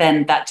happen,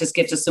 then that just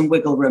gives us some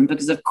wiggle room,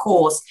 because of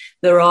course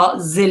there are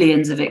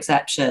zillions of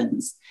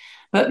exceptions.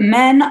 But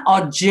men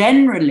are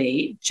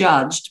generally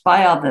judged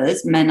by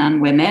others, men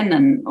and women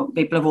and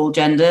people of all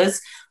genders,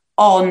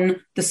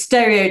 on the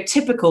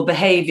stereotypical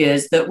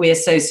behaviors that we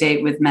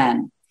associate with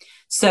men.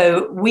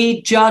 So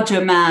we judge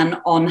a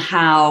man on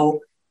how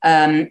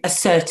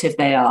assertive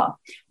they are.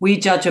 We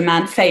judge a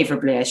man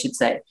favorably, I should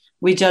say.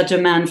 We judge a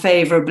man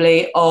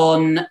favorably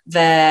on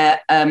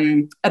their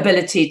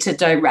ability to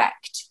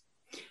direct.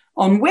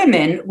 On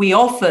women, we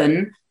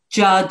often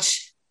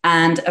judge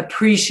and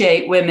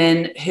appreciate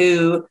women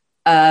who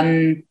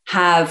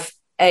have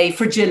a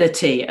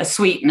fragility, a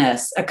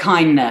sweetness, a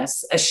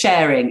kindness, a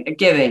sharing, a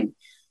giving.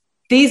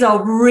 These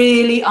are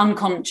really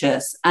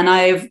unconscious. And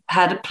I've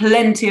had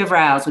plenty of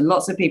rows with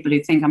lots of people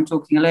who think I'm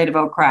talking a load of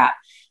old crap.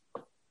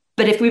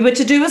 But if we were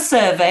to do a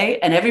survey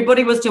and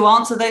everybody was to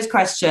answer those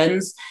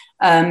questions,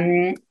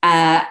 and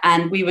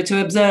we were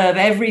to observe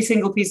every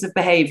single piece of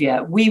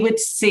behavior, we would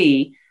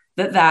see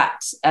that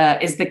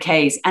is the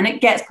case. And it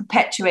gets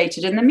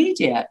perpetuated in the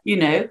media. You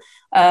know,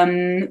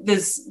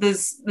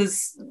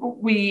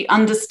 we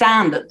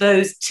understand that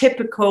those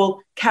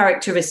typical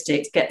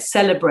characteristics get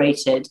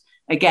celebrated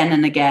again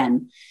and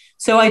again.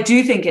 So I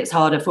do think it's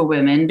harder for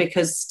women,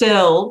 because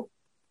still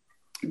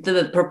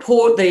the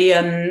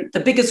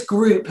biggest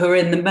group who are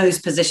in the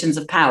most positions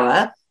of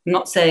power, I'm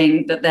not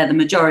saying that they're the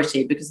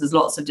majority, because there's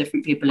lots of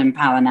different people in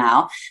power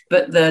now,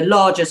 but the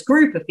largest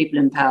group of people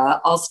in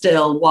power are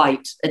still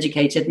white,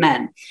 educated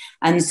men.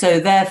 And so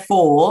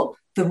therefore,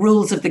 the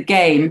rules of the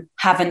game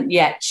haven't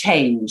yet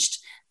changed.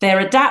 They're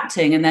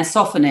adapting and they're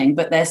softening,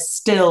 but they're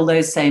still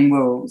those same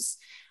rules.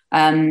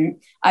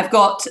 I've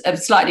got a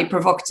slightly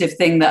provocative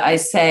thing that I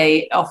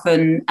say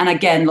often, and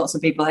again, lots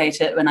of people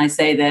hate it when I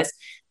say this,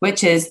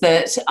 which is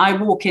that I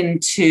walk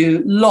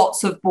into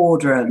lots of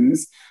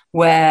boardrooms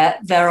where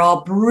there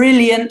are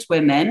brilliant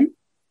women,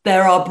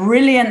 there are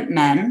brilliant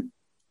men,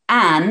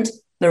 and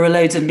there are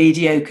loads of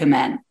mediocre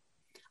men.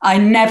 I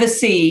never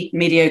see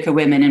mediocre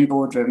women in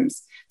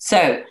boardrooms.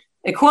 So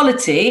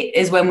equality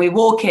is when we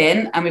walk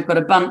in and we've got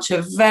a bunch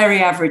of very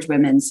average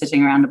women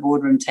sitting around a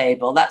boardroom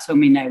table. That's when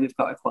we know we've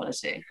got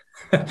equality.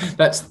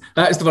 That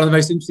is one of the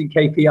most interesting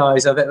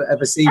KPIs I've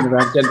ever seen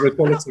around gender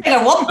equality. I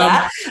don't want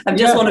that. I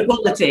just want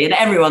equality, and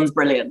everyone's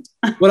brilliant.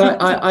 Well,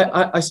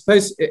 I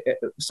suppose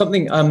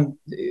something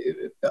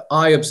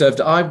I observed.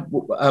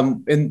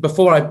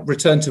 Before I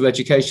returned to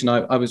education,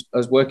 I was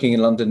working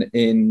in London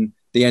in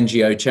the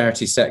NGO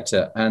charity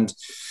sector, and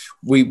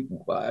we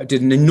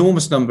did an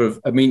enormous number of,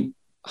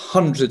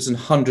 hundreds and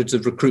hundreds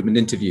of recruitment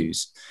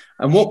interviews.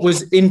 And what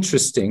was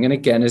interesting, and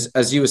again,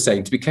 as you were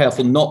saying, to be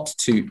careful not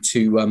to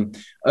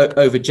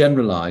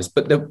overgeneralize,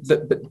 but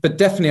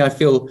definitely I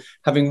feel,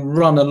 having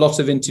run a lot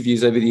of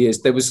interviews over the years,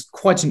 there was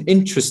quite an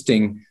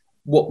interesting,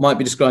 what might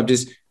be described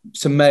as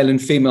some male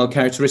and female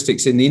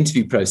characteristics in the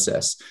interview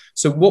process.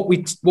 So what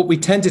we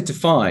tended to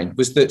find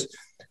was that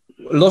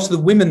a lot of the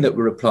women that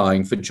were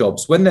applying for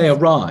jobs, when they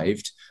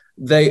arrived,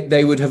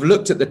 they would have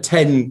looked at the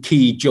 10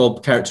 key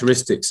job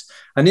characteristics.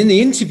 And in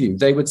the interview,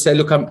 they would say,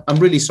 look, I'm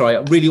really sorry. I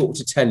really ought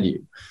to tell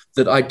you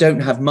that I don't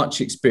have much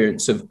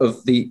experience of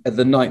the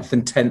 9th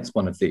and 10th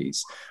one of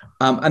these.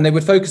 And they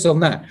would focus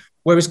on that.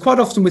 Whereas quite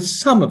often with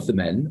some of the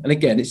men, and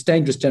again, it's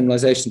dangerous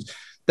generalizations,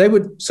 they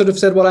would sort of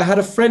said, well, I had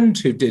a friend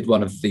who did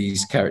one of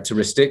these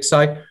characteristics.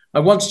 I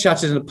once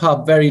chatted in a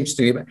pub, very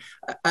interestingly,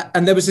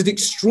 and there was an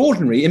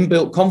extraordinary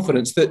inbuilt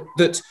confidence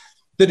that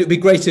it'd be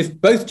great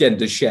if both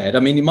genders shared.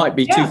 It might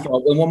be too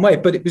far in one way,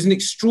 but it was an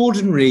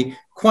extraordinary,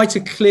 quite a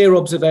clear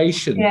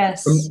observation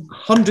from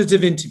hundreds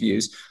of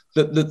interviews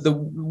that the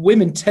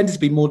women tended to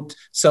be more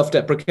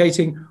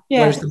self-deprecating,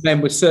 whereas the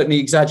men would certainly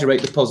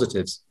exaggerate the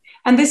positives.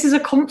 And this is a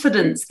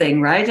confidence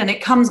thing, right? And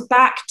it comes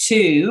back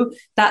to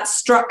that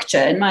structure,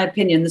 in my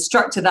opinion, the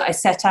structure that I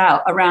set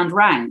out around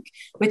rank,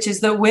 which is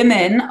that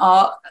women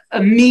are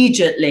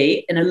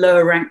immediately in a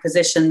lower rank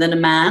position than a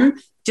man,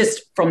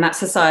 just from that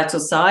societal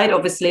side.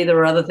 Obviously, there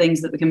are other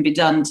things that can be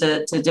done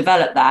to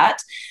develop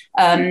that.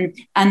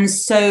 And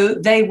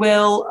so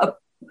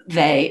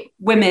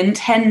women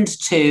tend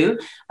to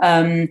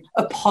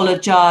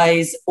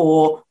apologize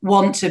or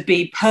want to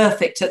be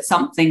perfect at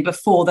something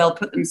before they'll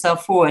put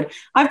themselves forward.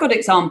 I've got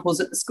examples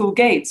at the school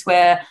gates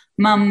where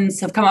mums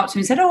have come up to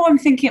me and said, I'm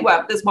thinking,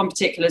 there's one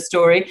particular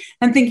story,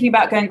 I'm thinking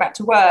about going back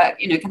to work,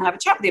 can I have a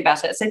chat with you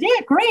about it? I said, yeah,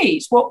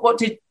 great.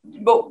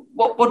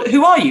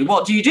 Who are you?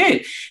 What do you do?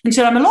 And she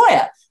said, I'm a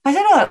lawyer. I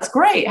said, that's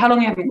great. How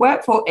long you haven't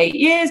worked for? 8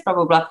 years, blah,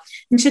 blah, blah.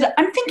 And she said,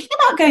 I'm thinking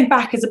about going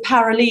back as a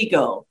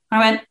paralegal. I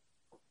went,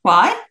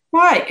 why?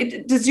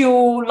 right, does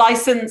your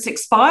license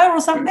expire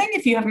or something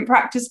if you haven't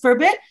practiced for a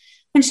bit?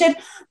 And she said,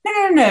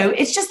 no,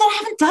 it's just that I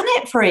haven't done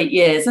it for 8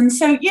 years. And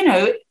so,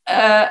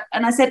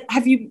 and I said,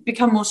 have you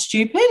become more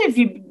stupid? Have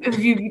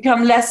you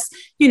become less,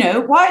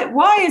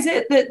 why is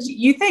it that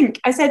you think?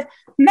 I said,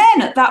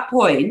 men at that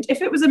point,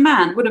 if it was a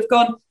man, would have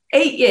gone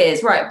 8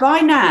 years, right?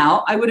 By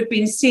now, I would have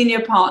been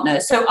senior partner.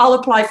 So I'll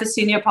apply for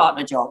senior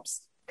partner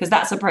jobs because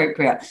that's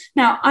appropriate.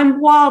 Now, I'm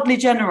wildly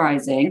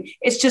generalizing.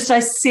 It's just I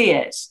see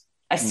it.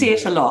 I see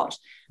it a lot.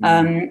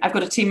 I've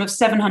got a team of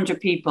 700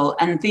 people,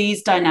 and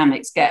these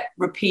dynamics get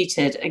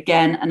repeated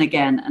again and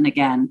again and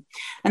again.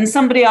 And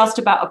somebody asked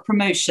about a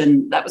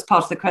promotion. That was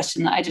part of the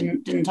question that I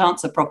didn't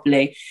answer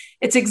properly.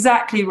 It's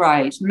exactly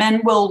right.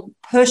 Men will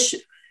push,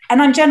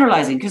 and I'm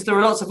generalizing because there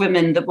are lots of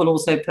women that will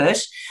also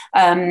push,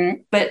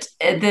 but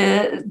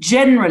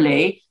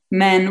generally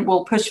men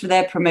will push for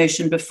their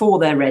promotion before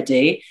they're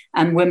ready,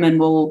 and women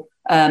will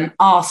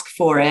ask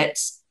for it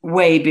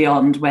way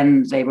beyond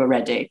when they were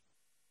ready.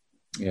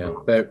 Yeah,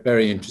 very,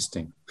 very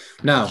interesting.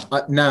 Now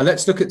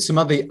let's look at some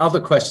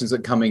other questions that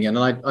are coming in.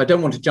 And I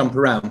don't want to jump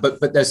around, but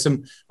there's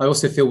some. I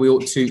also feel we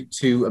ought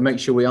to make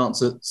sure we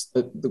answer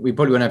that. We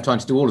probably won't have time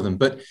to do all of them.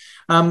 But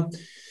now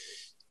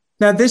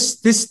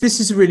this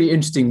is a really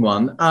interesting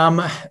one.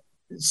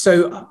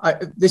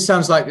 This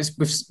sounds like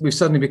we've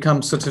suddenly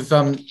become sort of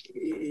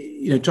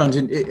trying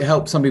to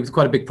help somebody with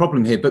quite a big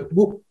problem here. But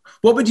what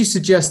would you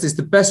suggest is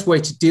the best way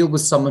to deal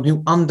with someone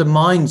who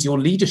undermines your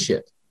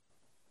leadership?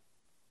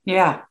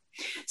 Yeah.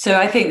 So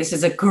I think this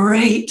is a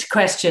great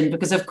question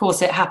because, of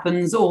course, it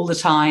happens all the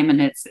time, and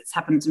it's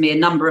happened to me a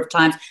number of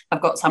times. I've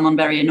got someone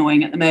very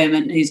annoying at the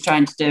moment who's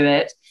trying to do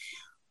it.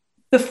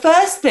 The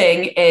first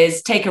thing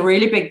is take a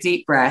really big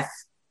deep breath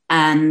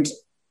and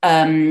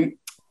try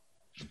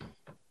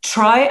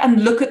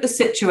and look at the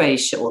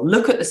situation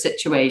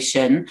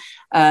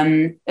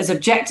as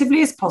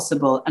objectively as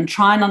possible and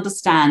try and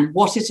understand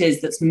what it is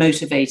that's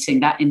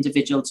motivating that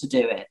individual to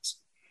do it.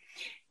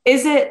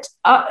 Is it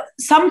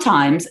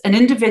sometimes an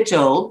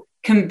individual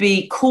can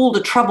be called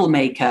a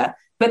troublemaker,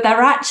 but they're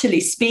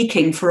actually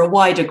speaking for a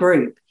wider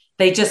group.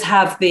 They just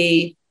have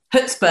the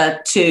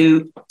chutzpah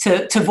to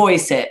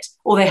voice it,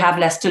 or they have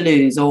less to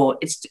lose, or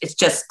it's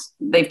just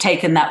they've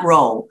taken that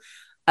role.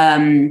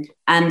 And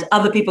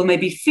other people may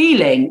be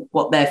feeling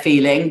what they're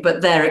feeling,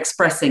 but they're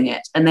expressing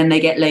it, and then they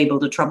get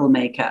labeled a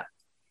troublemaker.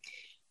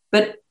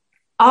 But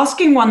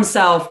asking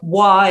oneself,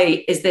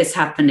 why is this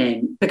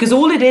happening? Because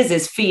all it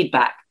is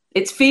feedback.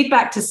 It's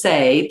feedback to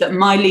say that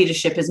my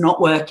leadership is not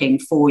working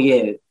for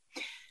you.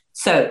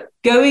 So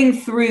going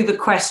through the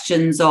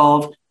questions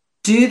of,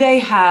 do they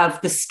have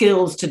the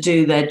skills to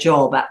do their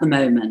job at the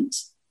moment?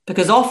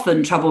 Because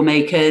often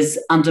troublemakers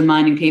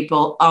undermining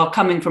people are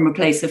coming from a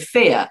place of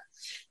fear.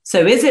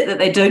 So is it that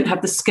they don't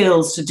have the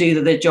skills to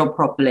do their job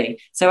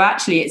properly? So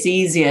actually it's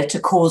easier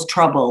to cause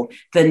trouble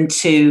than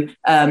to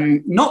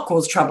not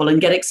cause trouble and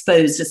get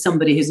exposed as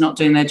somebody who's not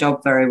doing their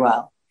job very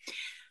well.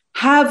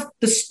 Have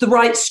the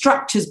right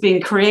structures being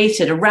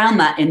created around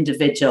that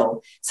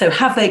individual? So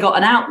have they got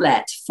an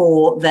outlet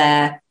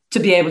to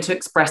be able to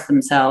express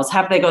themselves?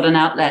 Have they got an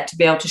outlet to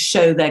be able to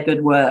show their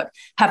good work?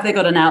 Have they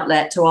got an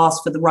outlet to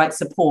ask for the right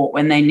support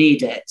when they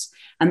need it?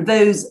 And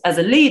those, as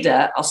a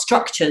leader, are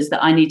structures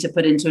that I need to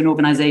put into an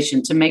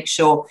organization to make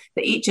sure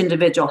that each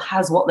individual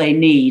has what they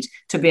need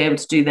to be able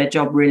to do their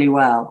job really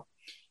well.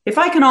 If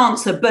I can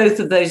answer both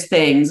of those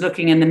things,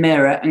 looking in the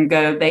mirror and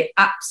go, they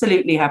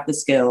absolutely have the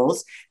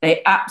skills,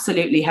 they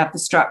absolutely have the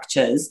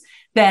structures,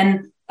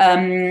 then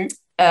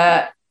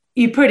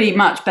you pretty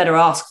much better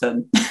ask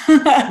them,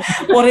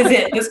 what is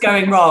it that's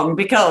going wrong?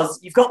 Because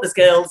you've got the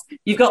skills,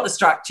 you've got the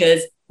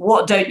structures,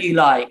 what don't you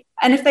like?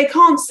 And if they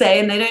can't say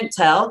and they don't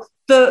tell,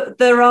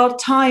 there are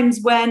times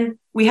when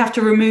we have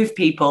to remove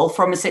people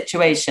from a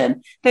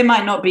situation. They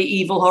might not be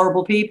evil,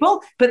 horrible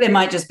people, but they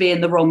might just be in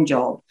the wrong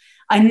job.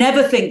 I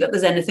never think that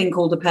there's anything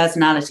called a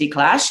personality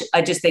clash.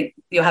 I just think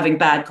you're having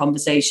bad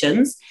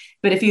conversations.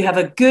 But if you have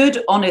a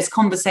good, honest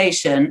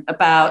conversation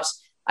about,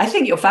 I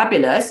think you're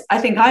fabulous, I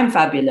think I'm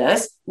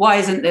fabulous, why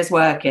isn't this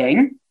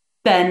working?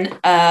 Then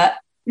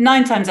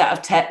 9 times out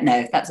of 10,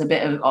 no, that's a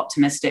bit of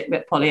optimistic,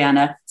 bit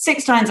Pollyanna.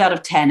 6 times out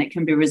of 10, it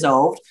can be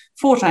resolved.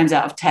 4 times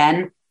out of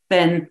 10,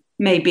 then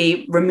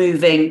maybe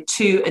removing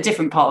to a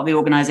different part of the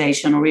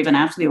organization or even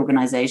out of the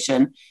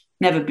organization.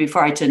 Never be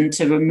frightened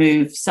to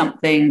remove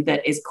something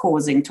that is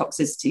causing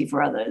toxicity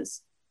for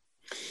others.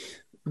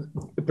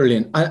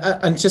 Brilliant.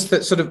 And just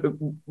that sort of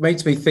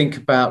makes me think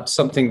about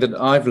something that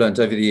I've learned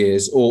over the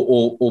years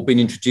or been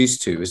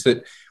introduced to, is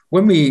that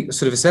when we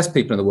sort of assess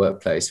people in the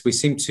workplace,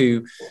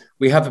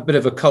 we have a bit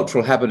of a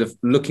cultural habit of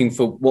looking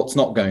for what's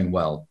not going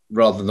well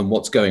rather than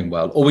what's going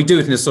well. Or we do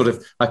it in a sort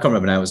of, I can't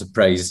remember now, it was a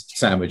praise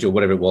sandwich or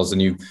whatever it was.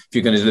 And if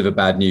you're going to deliver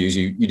bad news,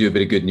 you do a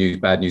bit of good news,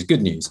 bad news,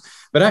 good news.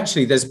 But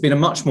actually, there's been a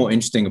much more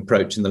interesting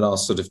approach in the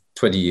last sort of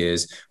 20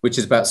 years, which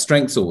is about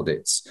strengths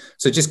audits.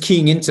 So just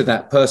keying into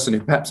that person who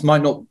perhaps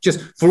might not,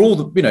 just for all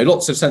the,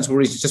 lots of sensible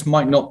reasons, just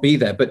might not be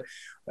there. But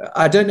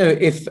I don't know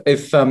if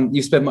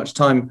you spend much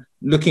time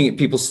looking at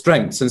people's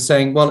strengths and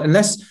saying, well,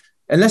 unless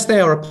unless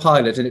they are a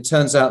pilot and it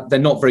turns out they're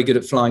not very good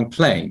at flying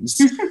planes,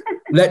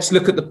 let's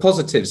look at the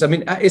positives. I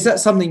mean, is that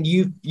something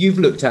you've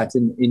looked at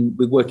in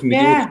with working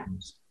with your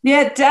teams?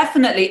 Yeah,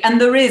 definitely.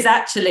 And there is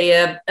actually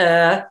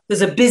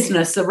there's a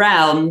business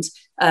around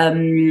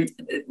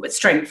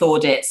strength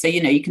audit. So,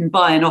 you can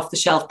buy an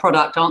off-the-shelf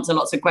product, answer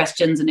lots of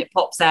questions, and it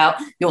pops out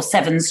your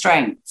 7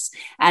 strengths.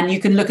 And you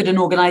can look at an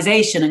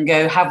organization and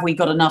go, have we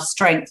got enough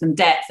strength and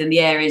depth in the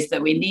areas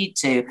that we need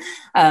to?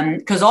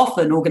 Because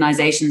often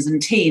organizations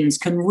and teams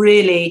can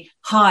really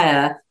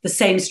hire the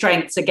same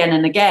strengths again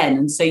and again.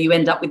 And so you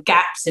end up with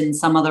gaps in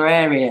some other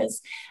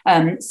areas.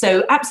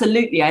 So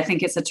absolutely, I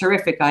think it's a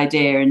terrific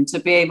idea. And to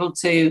be able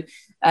to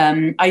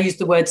I used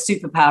the word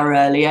superpower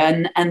earlier,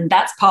 and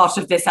that's part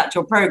of this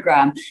actual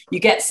program. You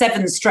get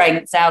 7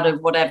 strengths out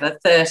of whatever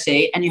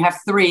 30, and you have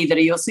 3 that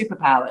are your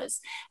superpowers.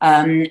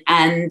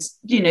 And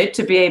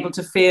to be able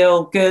to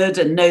feel good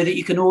and know that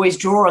you can always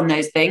draw on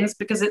those things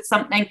because it's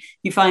something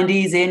you find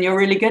easy and you're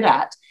really good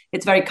at.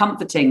 It's very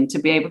comforting to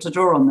be able to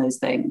draw on those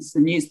things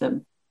and use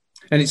them.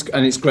 And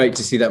it's great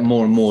to see that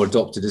more and more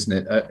adopted,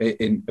 isn't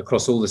it,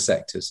 across all the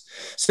sectors.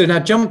 So now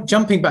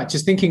jumping back,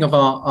 just thinking of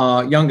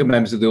our younger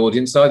members of the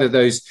audience, either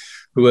those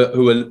who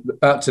are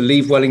about to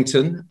leave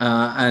Wellington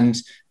and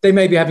they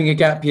may be having a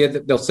gap year,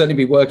 they'll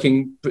certainly be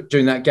working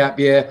during that gap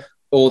year,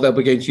 or they'll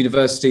be going to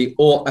university,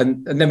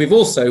 and then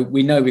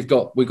we've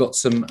got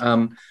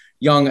some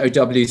young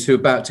OWs who are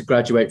about to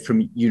graduate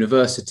from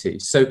university.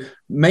 So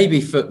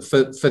maybe for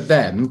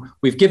them,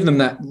 we've given them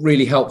that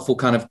really helpful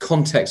kind of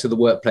context of the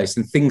workplace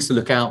and things to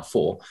look out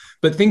for.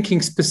 But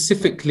thinking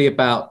specifically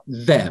about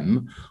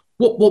them,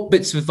 what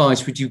bits of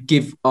advice would you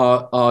give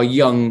our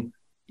young,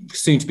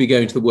 soon to be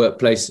going to the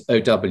workplace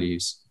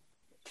OWs?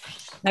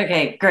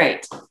 Okay,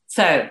 great.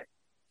 So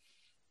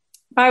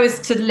if I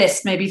was to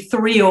list maybe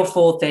 3 or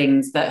 4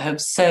 things that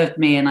have served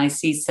me and I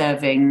see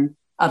serving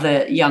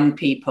other young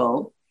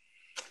people,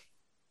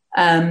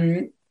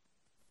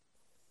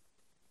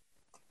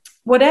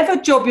 whatever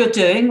job you're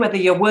doing, whether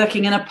you're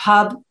working in a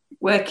pub,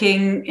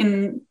 working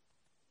in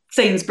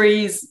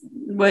Sainsbury's,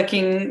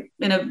 working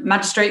in a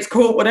magistrate's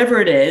court,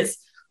 whatever it is,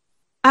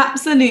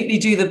 absolutely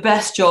do the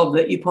best job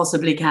that you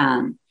possibly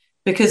can,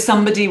 because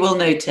somebody will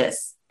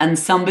notice and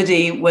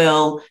somebody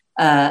will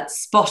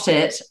spot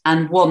it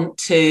and want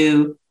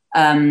to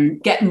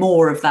get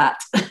more of that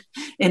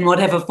in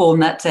whatever form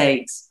that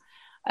takes.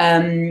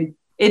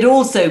 It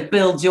also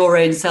builds your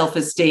own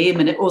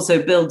self-esteem, and it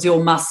also builds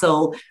your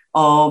muscle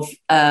of,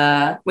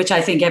 which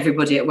I think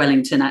everybody at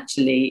Wellington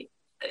actually,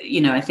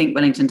 I think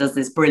Wellington does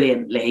this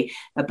brilliantly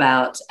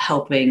about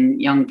helping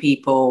young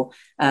people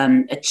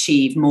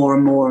achieve more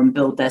and more and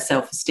build their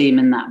self-esteem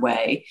in that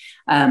way.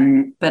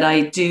 But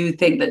I do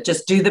think that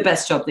just do the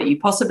best job that you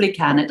possibly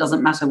can. It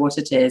doesn't matter what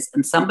it is,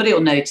 and somebody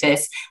will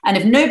notice. And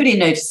if nobody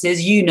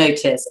notices, you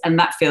notice, and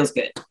that feels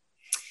good.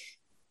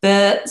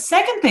 The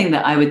second thing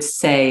that I would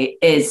say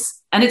is,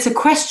 and it's a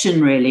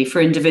question really for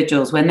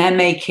individuals when they're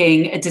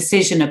making a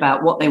decision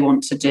about what they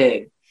want to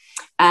do.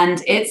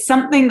 And it's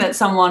something that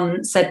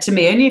someone said to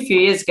me only a few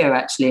years ago,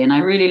 actually, and I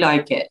really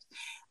like it.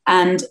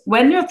 And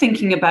when you're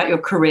thinking about your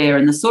career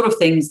and the sort of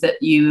things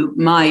that you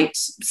might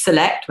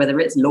select, whether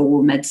it's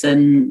law,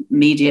 medicine,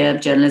 media,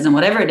 journalism,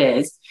 whatever it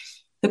is,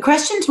 the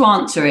question to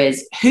answer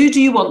is, who do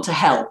you want to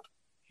help?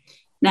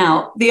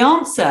 Now, the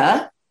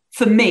answer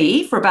for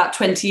me for about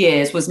 20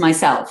 years was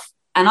myself.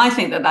 And I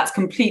think that that's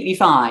completely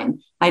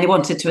fine. I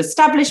wanted to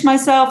establish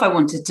myself. I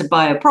wanted to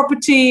buy a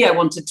property. I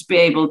wanted to be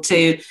able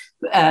to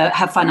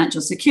have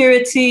financial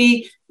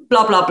security,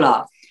 blah, blah,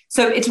 blah.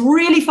 So it's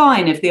really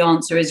fine if the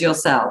answer is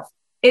yourself.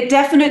 It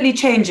definitely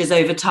changes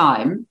over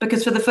time,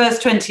 because for the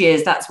first 20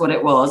 years, that's what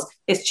it was.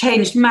 It's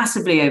changed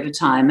massively over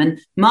time. And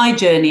my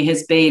journey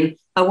has been,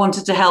 I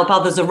wanted to help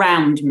others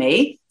around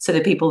me, so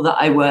the people that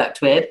I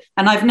worked with.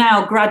 And I've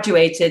now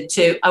graduated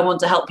to, I want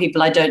to help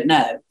people I don't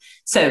know.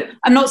 So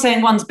I'm not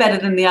saying one's better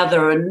than the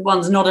other and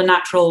one's not a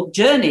natural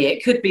journey.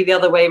 It could be the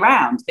other way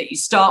around, that you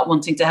start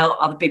wanting to help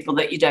other people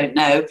that you don't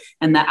know,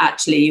 and that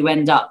actually you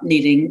end up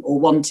needing or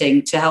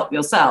wanting to help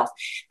yourself.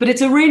 But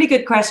it's a really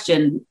good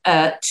question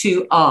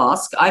to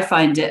ask. I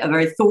find it a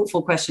very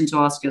thoughtful question to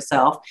ask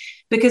yourself,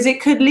 because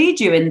it could lead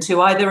you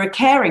into either a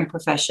caring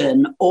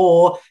profession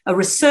or a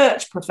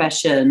research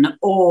profession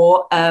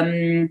or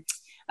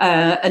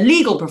a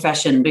legal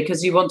profession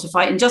because you want to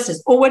fight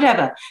injustice or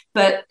whatever.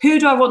 But who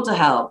do I want to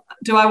help?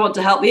 Do I want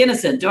to help the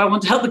innocent? Do I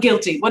want to help the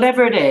guilty?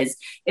 Whatever it is,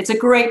 it's a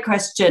great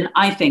question,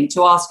 I think,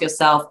 to ask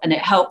yourself, and it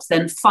helps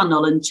then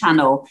funnel and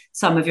channel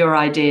some of your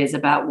ideas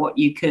about what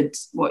you could,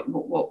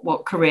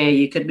 what career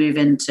you could move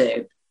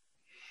into.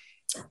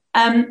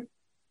 And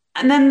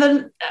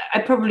then I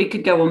probably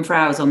could go on for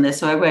hours on this,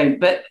 so I won't.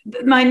 But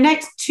my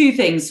next 2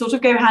 things sort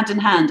of go hand in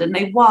hand, and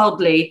they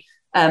wildly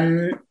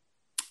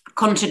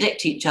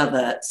contradict each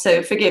other.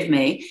 So forgive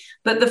me.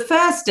 But the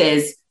first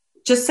is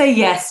just say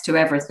yes to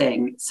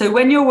everything. So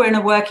when you're in a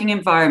working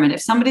environment,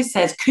 if somebody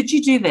says, could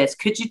you do this?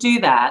 Could you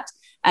do that?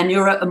 And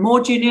you're at a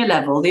more junior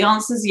level, the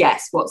answer is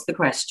yes. What's the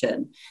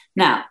question?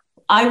 Now,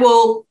 I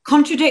will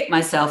contradict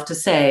myself to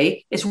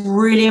say it's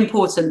really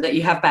important that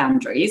you have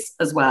boundaries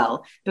as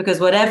well, because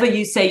whatever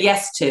you say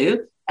yes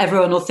to,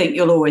 everyone will think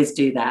you'll always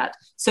do that.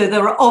 So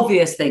there are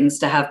obvious things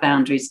to have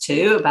boundaries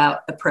to, about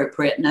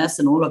appropriateness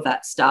and all of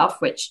that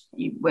stuff, which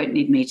you won't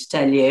need me to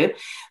tell you.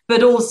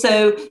 But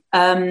also,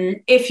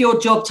 if your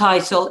job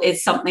title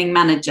is something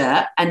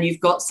manager and you've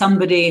got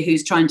somebody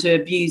who's trying to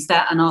abuse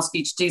that and ask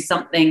you to do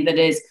something that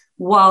is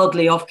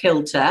wildly off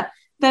kilter,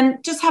 then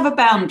just have a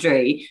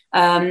boundary.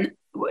 Why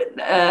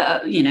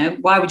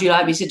would you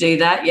like me to do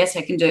that? Yes,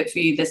 I can do it for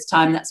you this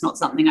time. That's not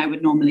something I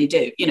would normally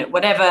do.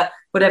 Whatever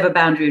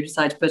boundary you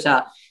decide to put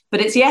up. But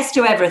it's yes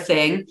to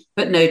everything,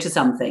 but no to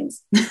some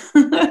things.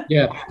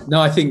 Yeah, no,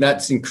 I think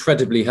that's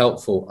incredibly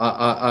helpful.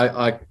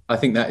 I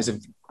think that is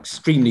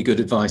extremely good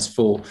advice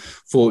for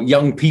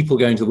young people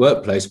going to the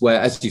workplace,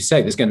 where, as you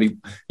say, there's going to be,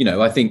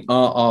 I think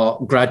our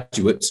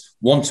graduates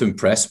want to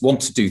impress, want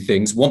to do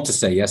things, want to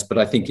say yes, but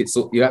I think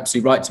you're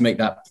absolutely right to make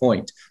that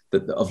point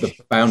of the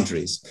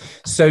boundaries.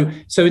 So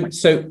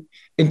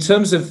in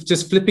terms of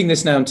just flipping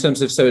this now, in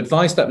terms of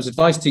advice, that was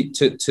advice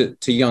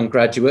to young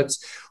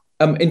graduates.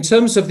 In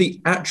terms of the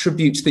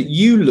attributes that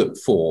you look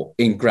for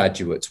in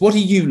graduates, what are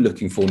you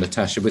looking for,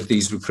 Natasha, with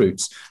these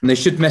recruits? And they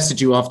should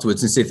message you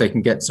afterwards and see if they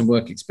can get some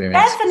work experience.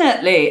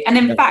 Definitely. And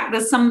in fact,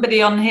 there's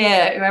somebody on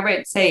here who I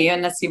won't say you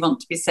unless you want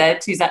to be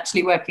said, who's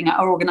actually working at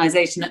our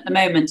organisation at the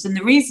moment. And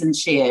the reason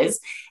she is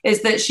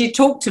that she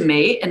talked to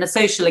me in a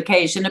social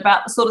occasion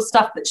about the sort of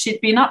stuff that she'd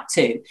been up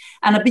to.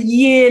 And a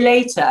year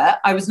later,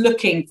 I was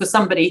looking for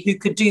somebody who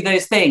could do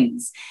those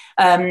things.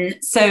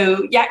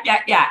 So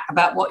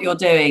about what you're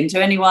doing,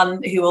 to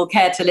anyone who will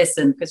care to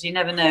listen, because you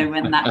never know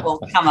when that will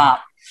come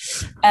up.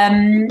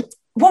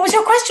 What was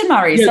your question,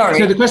 Murray? Yeah, sorry.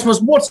 So the question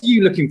was, what are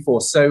you looking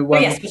for? So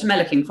yes, what am I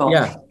looking for?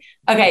 Yeah.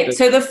 Okay,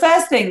 so the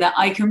first thing that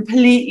I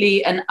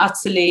completely and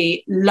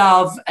utterly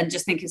love and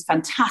just think is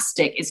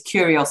fantastic is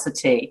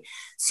curiosity.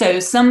 So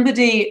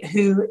somebody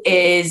who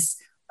is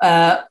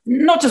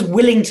not just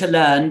willing to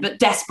learn, but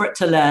desperate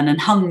to learn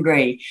and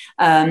hungry,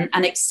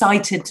 and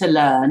excited to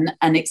learn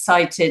and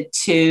excited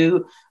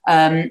to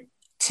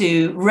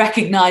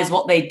recognize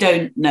what they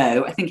don't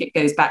know. I think it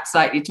goes back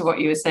slightly to what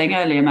you were saying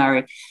earlier,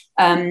 Mary.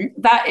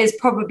 That is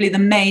probably the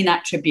main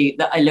attribute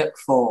that I look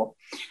for,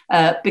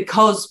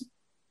 because,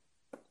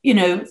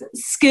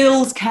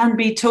 skills can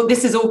be taught.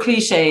 This is all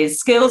cliches.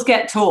 Skills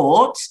get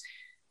taught.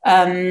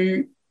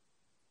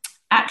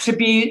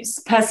 Attributes,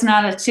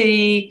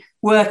 personality,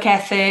 work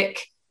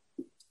ethic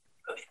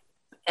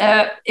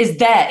is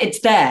there. It's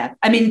there.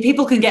 I mean,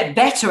 people can get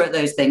better at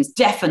those things,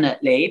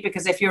 definitely,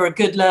 because if you're a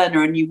good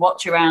learner and you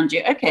watch around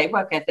you, okay,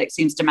 work ethic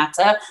seems to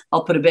matter.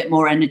 I'll put a bit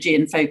more energy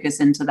and focus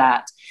into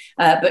that.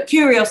 But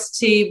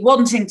curiosity,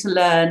 wanting to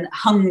learn,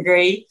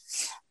 hungry,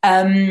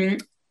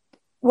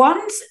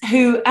 ones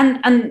who,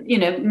 and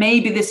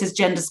maybe this is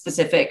gender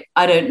specific,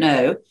 I don't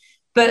know,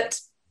 but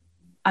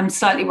I'm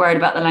slightly worried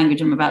about the language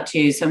I'm about to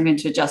use, so I'm going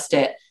to adjust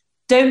it.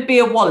 Don't be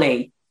a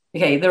Wally.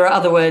 Okay, there are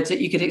other words that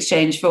you could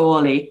exchange for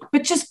Wally,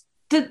 but just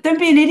don't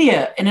be an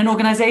idiot in an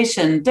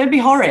organisation. Don't be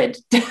horrid.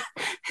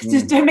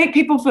 Just don't make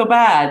people feel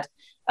bad.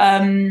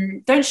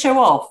 Don't show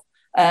off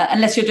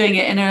unless you're doing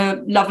it in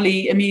a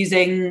lovely,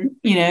 amusing,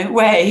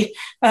 way.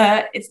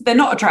 They're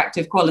not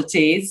attractive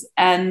qualities,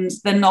 and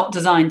they're not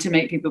designed to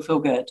make people feel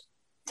good.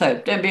 So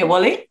don't be a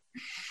Wally.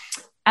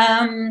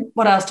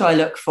 What else do I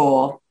look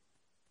for?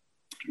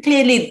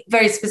 Clearly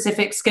very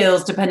specific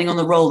skills depending on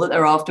the role that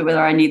they're after,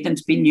 whether I need them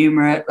to be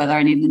numerate, whether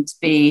I need them to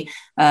be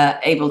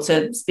able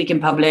to speak in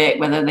public,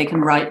 whether they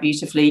can write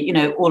beautifully,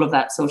 all of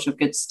that sort of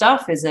good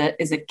stuff is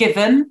a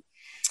given.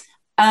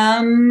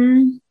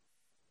 And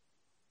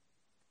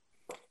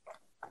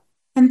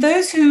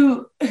those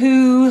who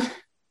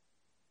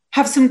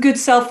have some good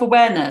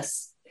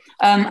self-awareness.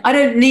 I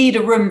don't need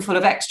a room full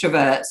of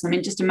extroverts. I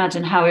mean, just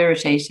imagine how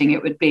irritating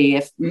it would be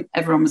if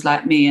everyone was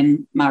like me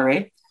and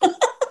Murray.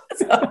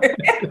 Sorry.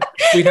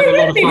 We'd have a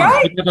lot of fun.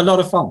 Right? We'd have a lot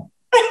of fun.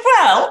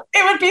 Well,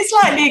 it would be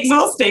slightly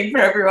exhausting for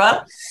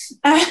everyone.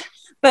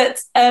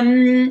 But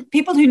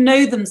people who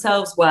know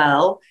themselves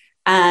well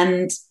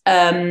and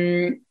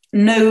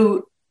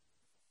know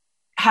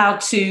how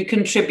to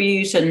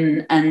contribute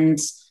and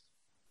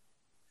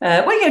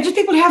just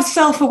people who have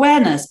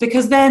self-awareness,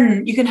 because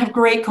then you can have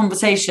great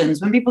conversations.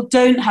 When people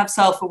don't have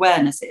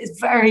self-awareness, it is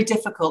very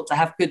difficult to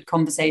have good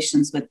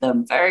conversations with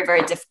them. Very,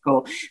 very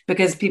difficult,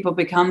 because people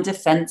become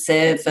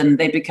defensive and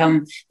they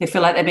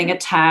feel like they're being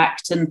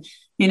attacked. And,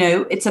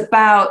 it's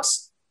about,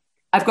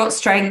 I've got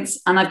strengths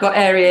and I've got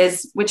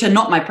areas which are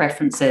not my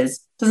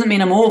preferences. Doesn't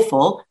mean I'm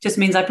awful, just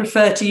means I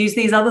prefer to use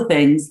these other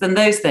things than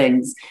those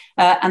things.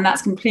 And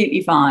that's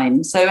completely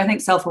fine. So I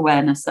think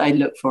self-awareness I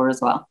look for as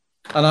well.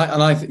 And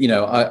I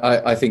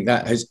think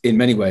that has, in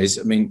many ways,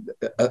 I mean,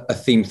 a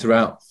theme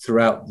throughout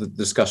the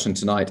discussion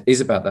tonight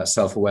is about that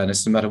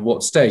self-awareness, no matter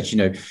what stage.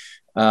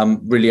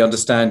 Really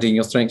understanding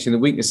your strengths and the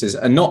weaknesses,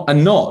 and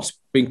not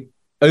being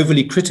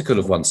overly critical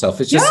of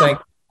oneself. It's just saying,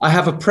 I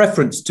have a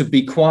preference to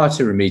be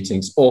quieter in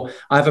meetings, or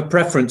I have a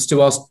preference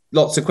to ask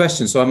lots of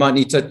questions. So I might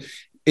need to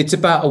it's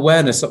about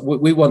awareness.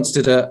 We once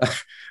did a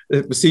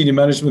senior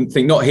management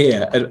thing, not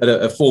here, at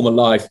a former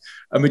life,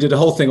 and we did a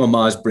whole thing on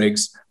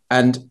Myers-Briggs,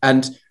 and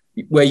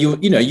where you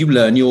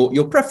learn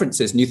your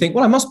preferences, and you think,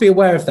 well, I must be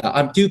aware of that.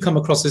 I do come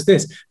across as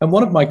this. And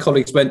one of my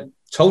colleagues went,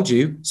 told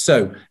you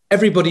so.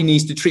 Everybody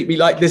needs to treat me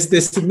like this,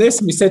 this, and this.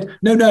 And we said,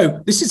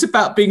 no, this is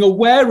about being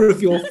aware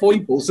of your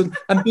foibles and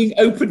being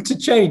open to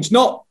change.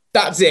 Not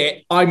that's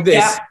it, I'm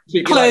this.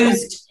 Yeah.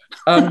 Closed.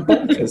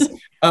 Bonkers.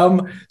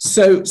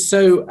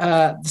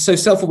 So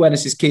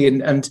self-awareness is key,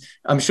 and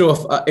I'm sure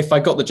if I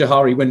got the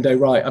Johari window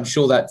right, I'm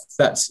sure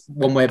that's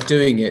one way of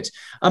doing it.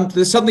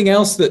 There's something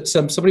else that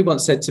somebody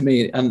once said to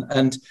me,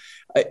 and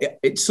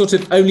it's sort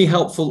of only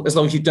helpful as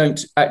long as you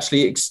don't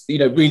actually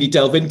really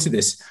delve into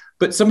this.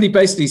 But somebody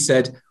basically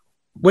said,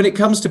 when it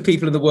comes to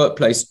people in the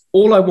workplace,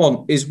 all I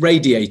want is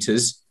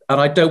radiators,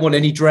 and I don't want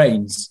any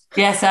drains.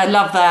 Yes, I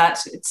love that.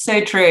 It's so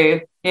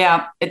true.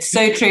 Yeah, it's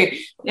so true.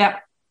 Yeah.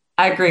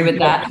 I agree with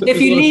that. If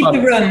you leave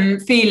the room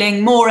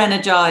feeling more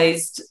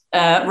energized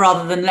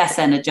rather than less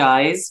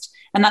energized,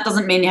 and that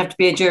doesn't mean you have to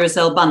be a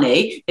Duracell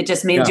bunny, it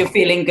just means you're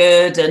feeling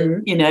good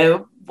and,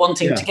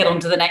 wanting to get on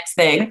to the next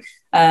thing,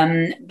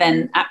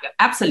 then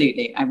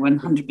absolutely, I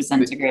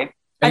 100% agree.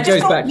 I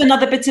just got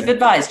another bit of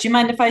advice. Do you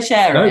mind if I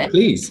share it? No,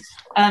 please.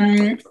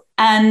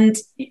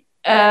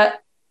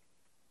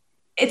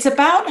 It's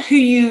about who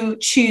you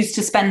choose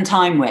to spend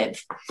time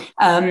with.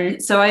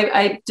 So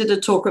I did a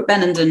talk at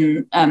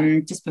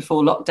Benenden just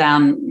before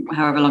lockdown,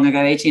 however long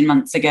ago, 18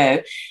 months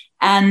ago.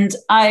 And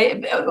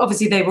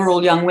obviously they were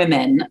all young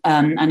women.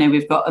 I know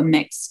we've got a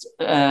mixed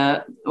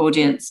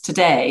audience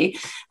today.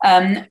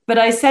 But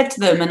I said to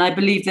them, and I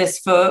believe this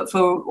for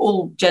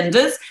all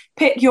genders,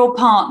 pick your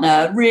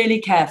partner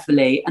really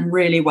carefully and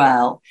really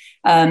well,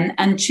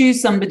 and choose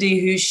somebody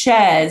who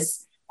shares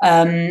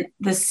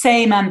the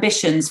same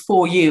ambitions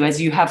for you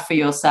as you have for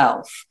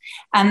yourself.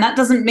 And that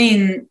doesn't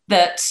mean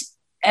that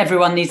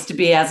everyone needs to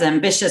be as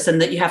ambitious and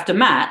that you have to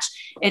match.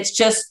 It's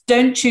just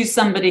don't choose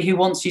somebody who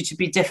wants you to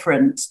be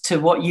different to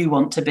what you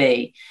want to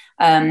be.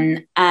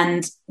 And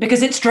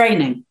because it's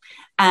draining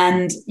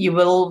and you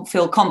will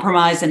feel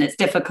compromised and it's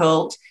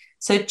difficult.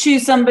 So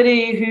choose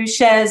somebody who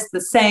shares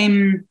the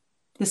same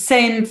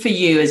for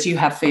you as you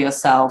have for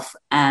yourself.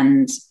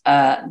 And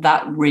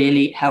that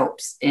really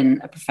helps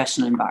in a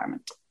professional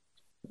environment.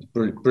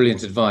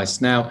 Brilliant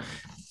advice. Now,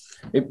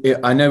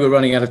 I know we're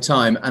running out of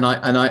time, and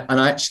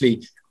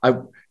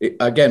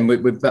again,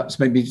 we're perhaps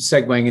maybe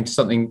segueing into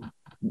something,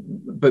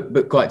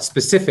 but quite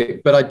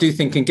specific. But I do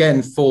think,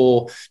 again,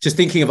 for just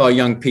thinking of our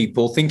young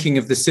people, thinking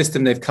of the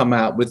system they've come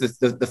out with,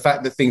 the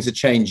fact that things are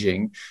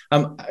changing.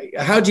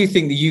 How do you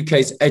think the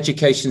UK's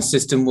education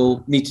system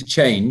will need to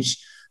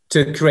change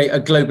to create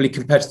a globally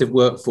competitive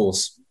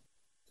workforce?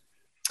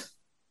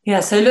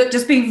 Yeah, so look,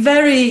 just being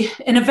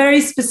in a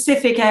very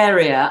specific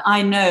area,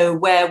 I know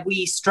where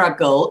we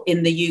struggle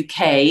in the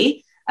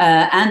UK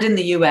and in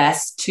the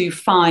US to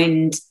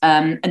find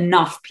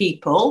enough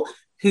people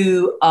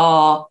who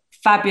are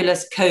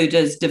fabulous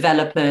coders,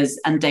 developers,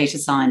 and data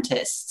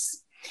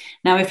scientists.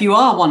 Now, if you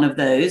are one of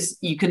those,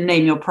 you can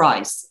name your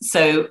price.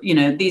 So,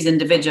 these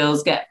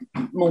individuals get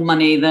more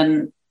money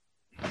than,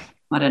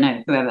 I don't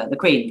know, whoever, the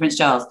Queen, Prince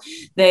Charles,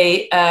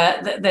 they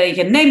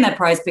can name their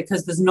price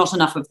because there's not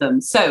enough of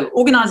them. So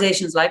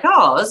organizations like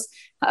ours,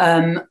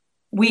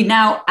 we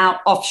now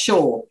out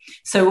offshore.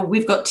 So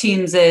we've got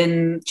teams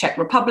in Czech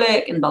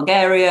Republic, in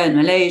Bulgaria, in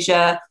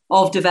Malaysia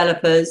of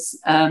developers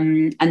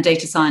and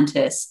data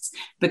scientists,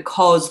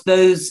 because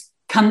those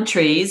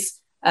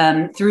countries,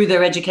 through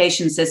their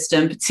education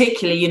system,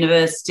 particularly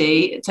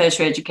university,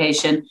 tertiary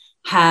education,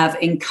 have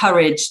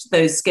encouraged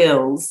those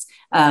skills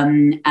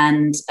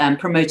and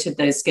promoted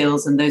those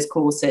skills and those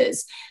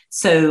courses.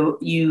 So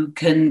you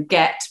can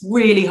get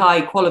really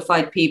high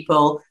qualified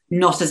people,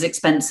 not as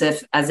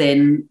expensive as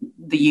in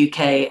the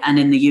UK and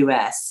in the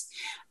US.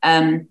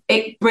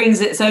 It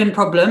brings its own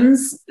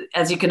problems,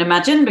 as you can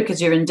imagine,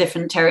 because you're in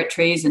different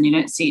territories and you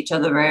don't see each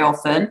other very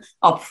often.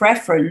 Our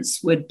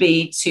preference would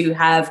be to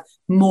have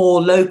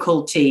more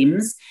local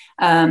teams.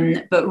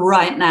 But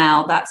right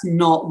now, that's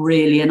not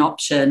really an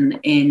option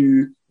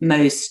in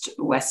most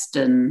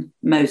Western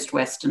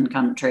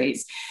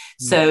countries.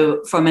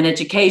 So from an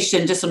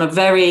education, just on a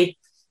very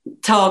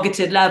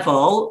targeted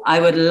level, I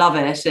would love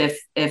it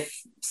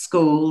if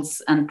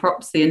schools and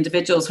perhaps the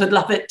individuals would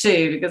love it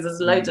too, because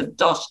there's loads of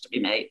dosh to be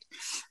made.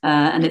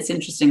 And it's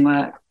interesting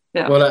work.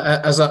 Yeah. Well,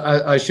 as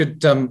I should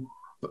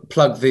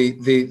plug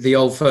the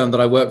old firm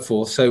that I work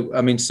for. So,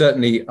 I mean,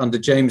 certainly under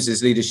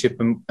James's leadership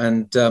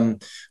and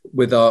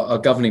with our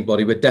governing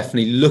body, we're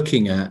definitely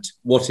looking at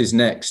what is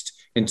next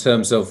in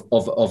terms of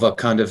a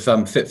kind of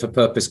fit for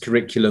purpose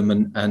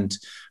curriculum and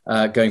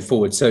going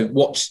forward. So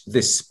watch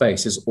this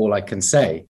space is all I can say.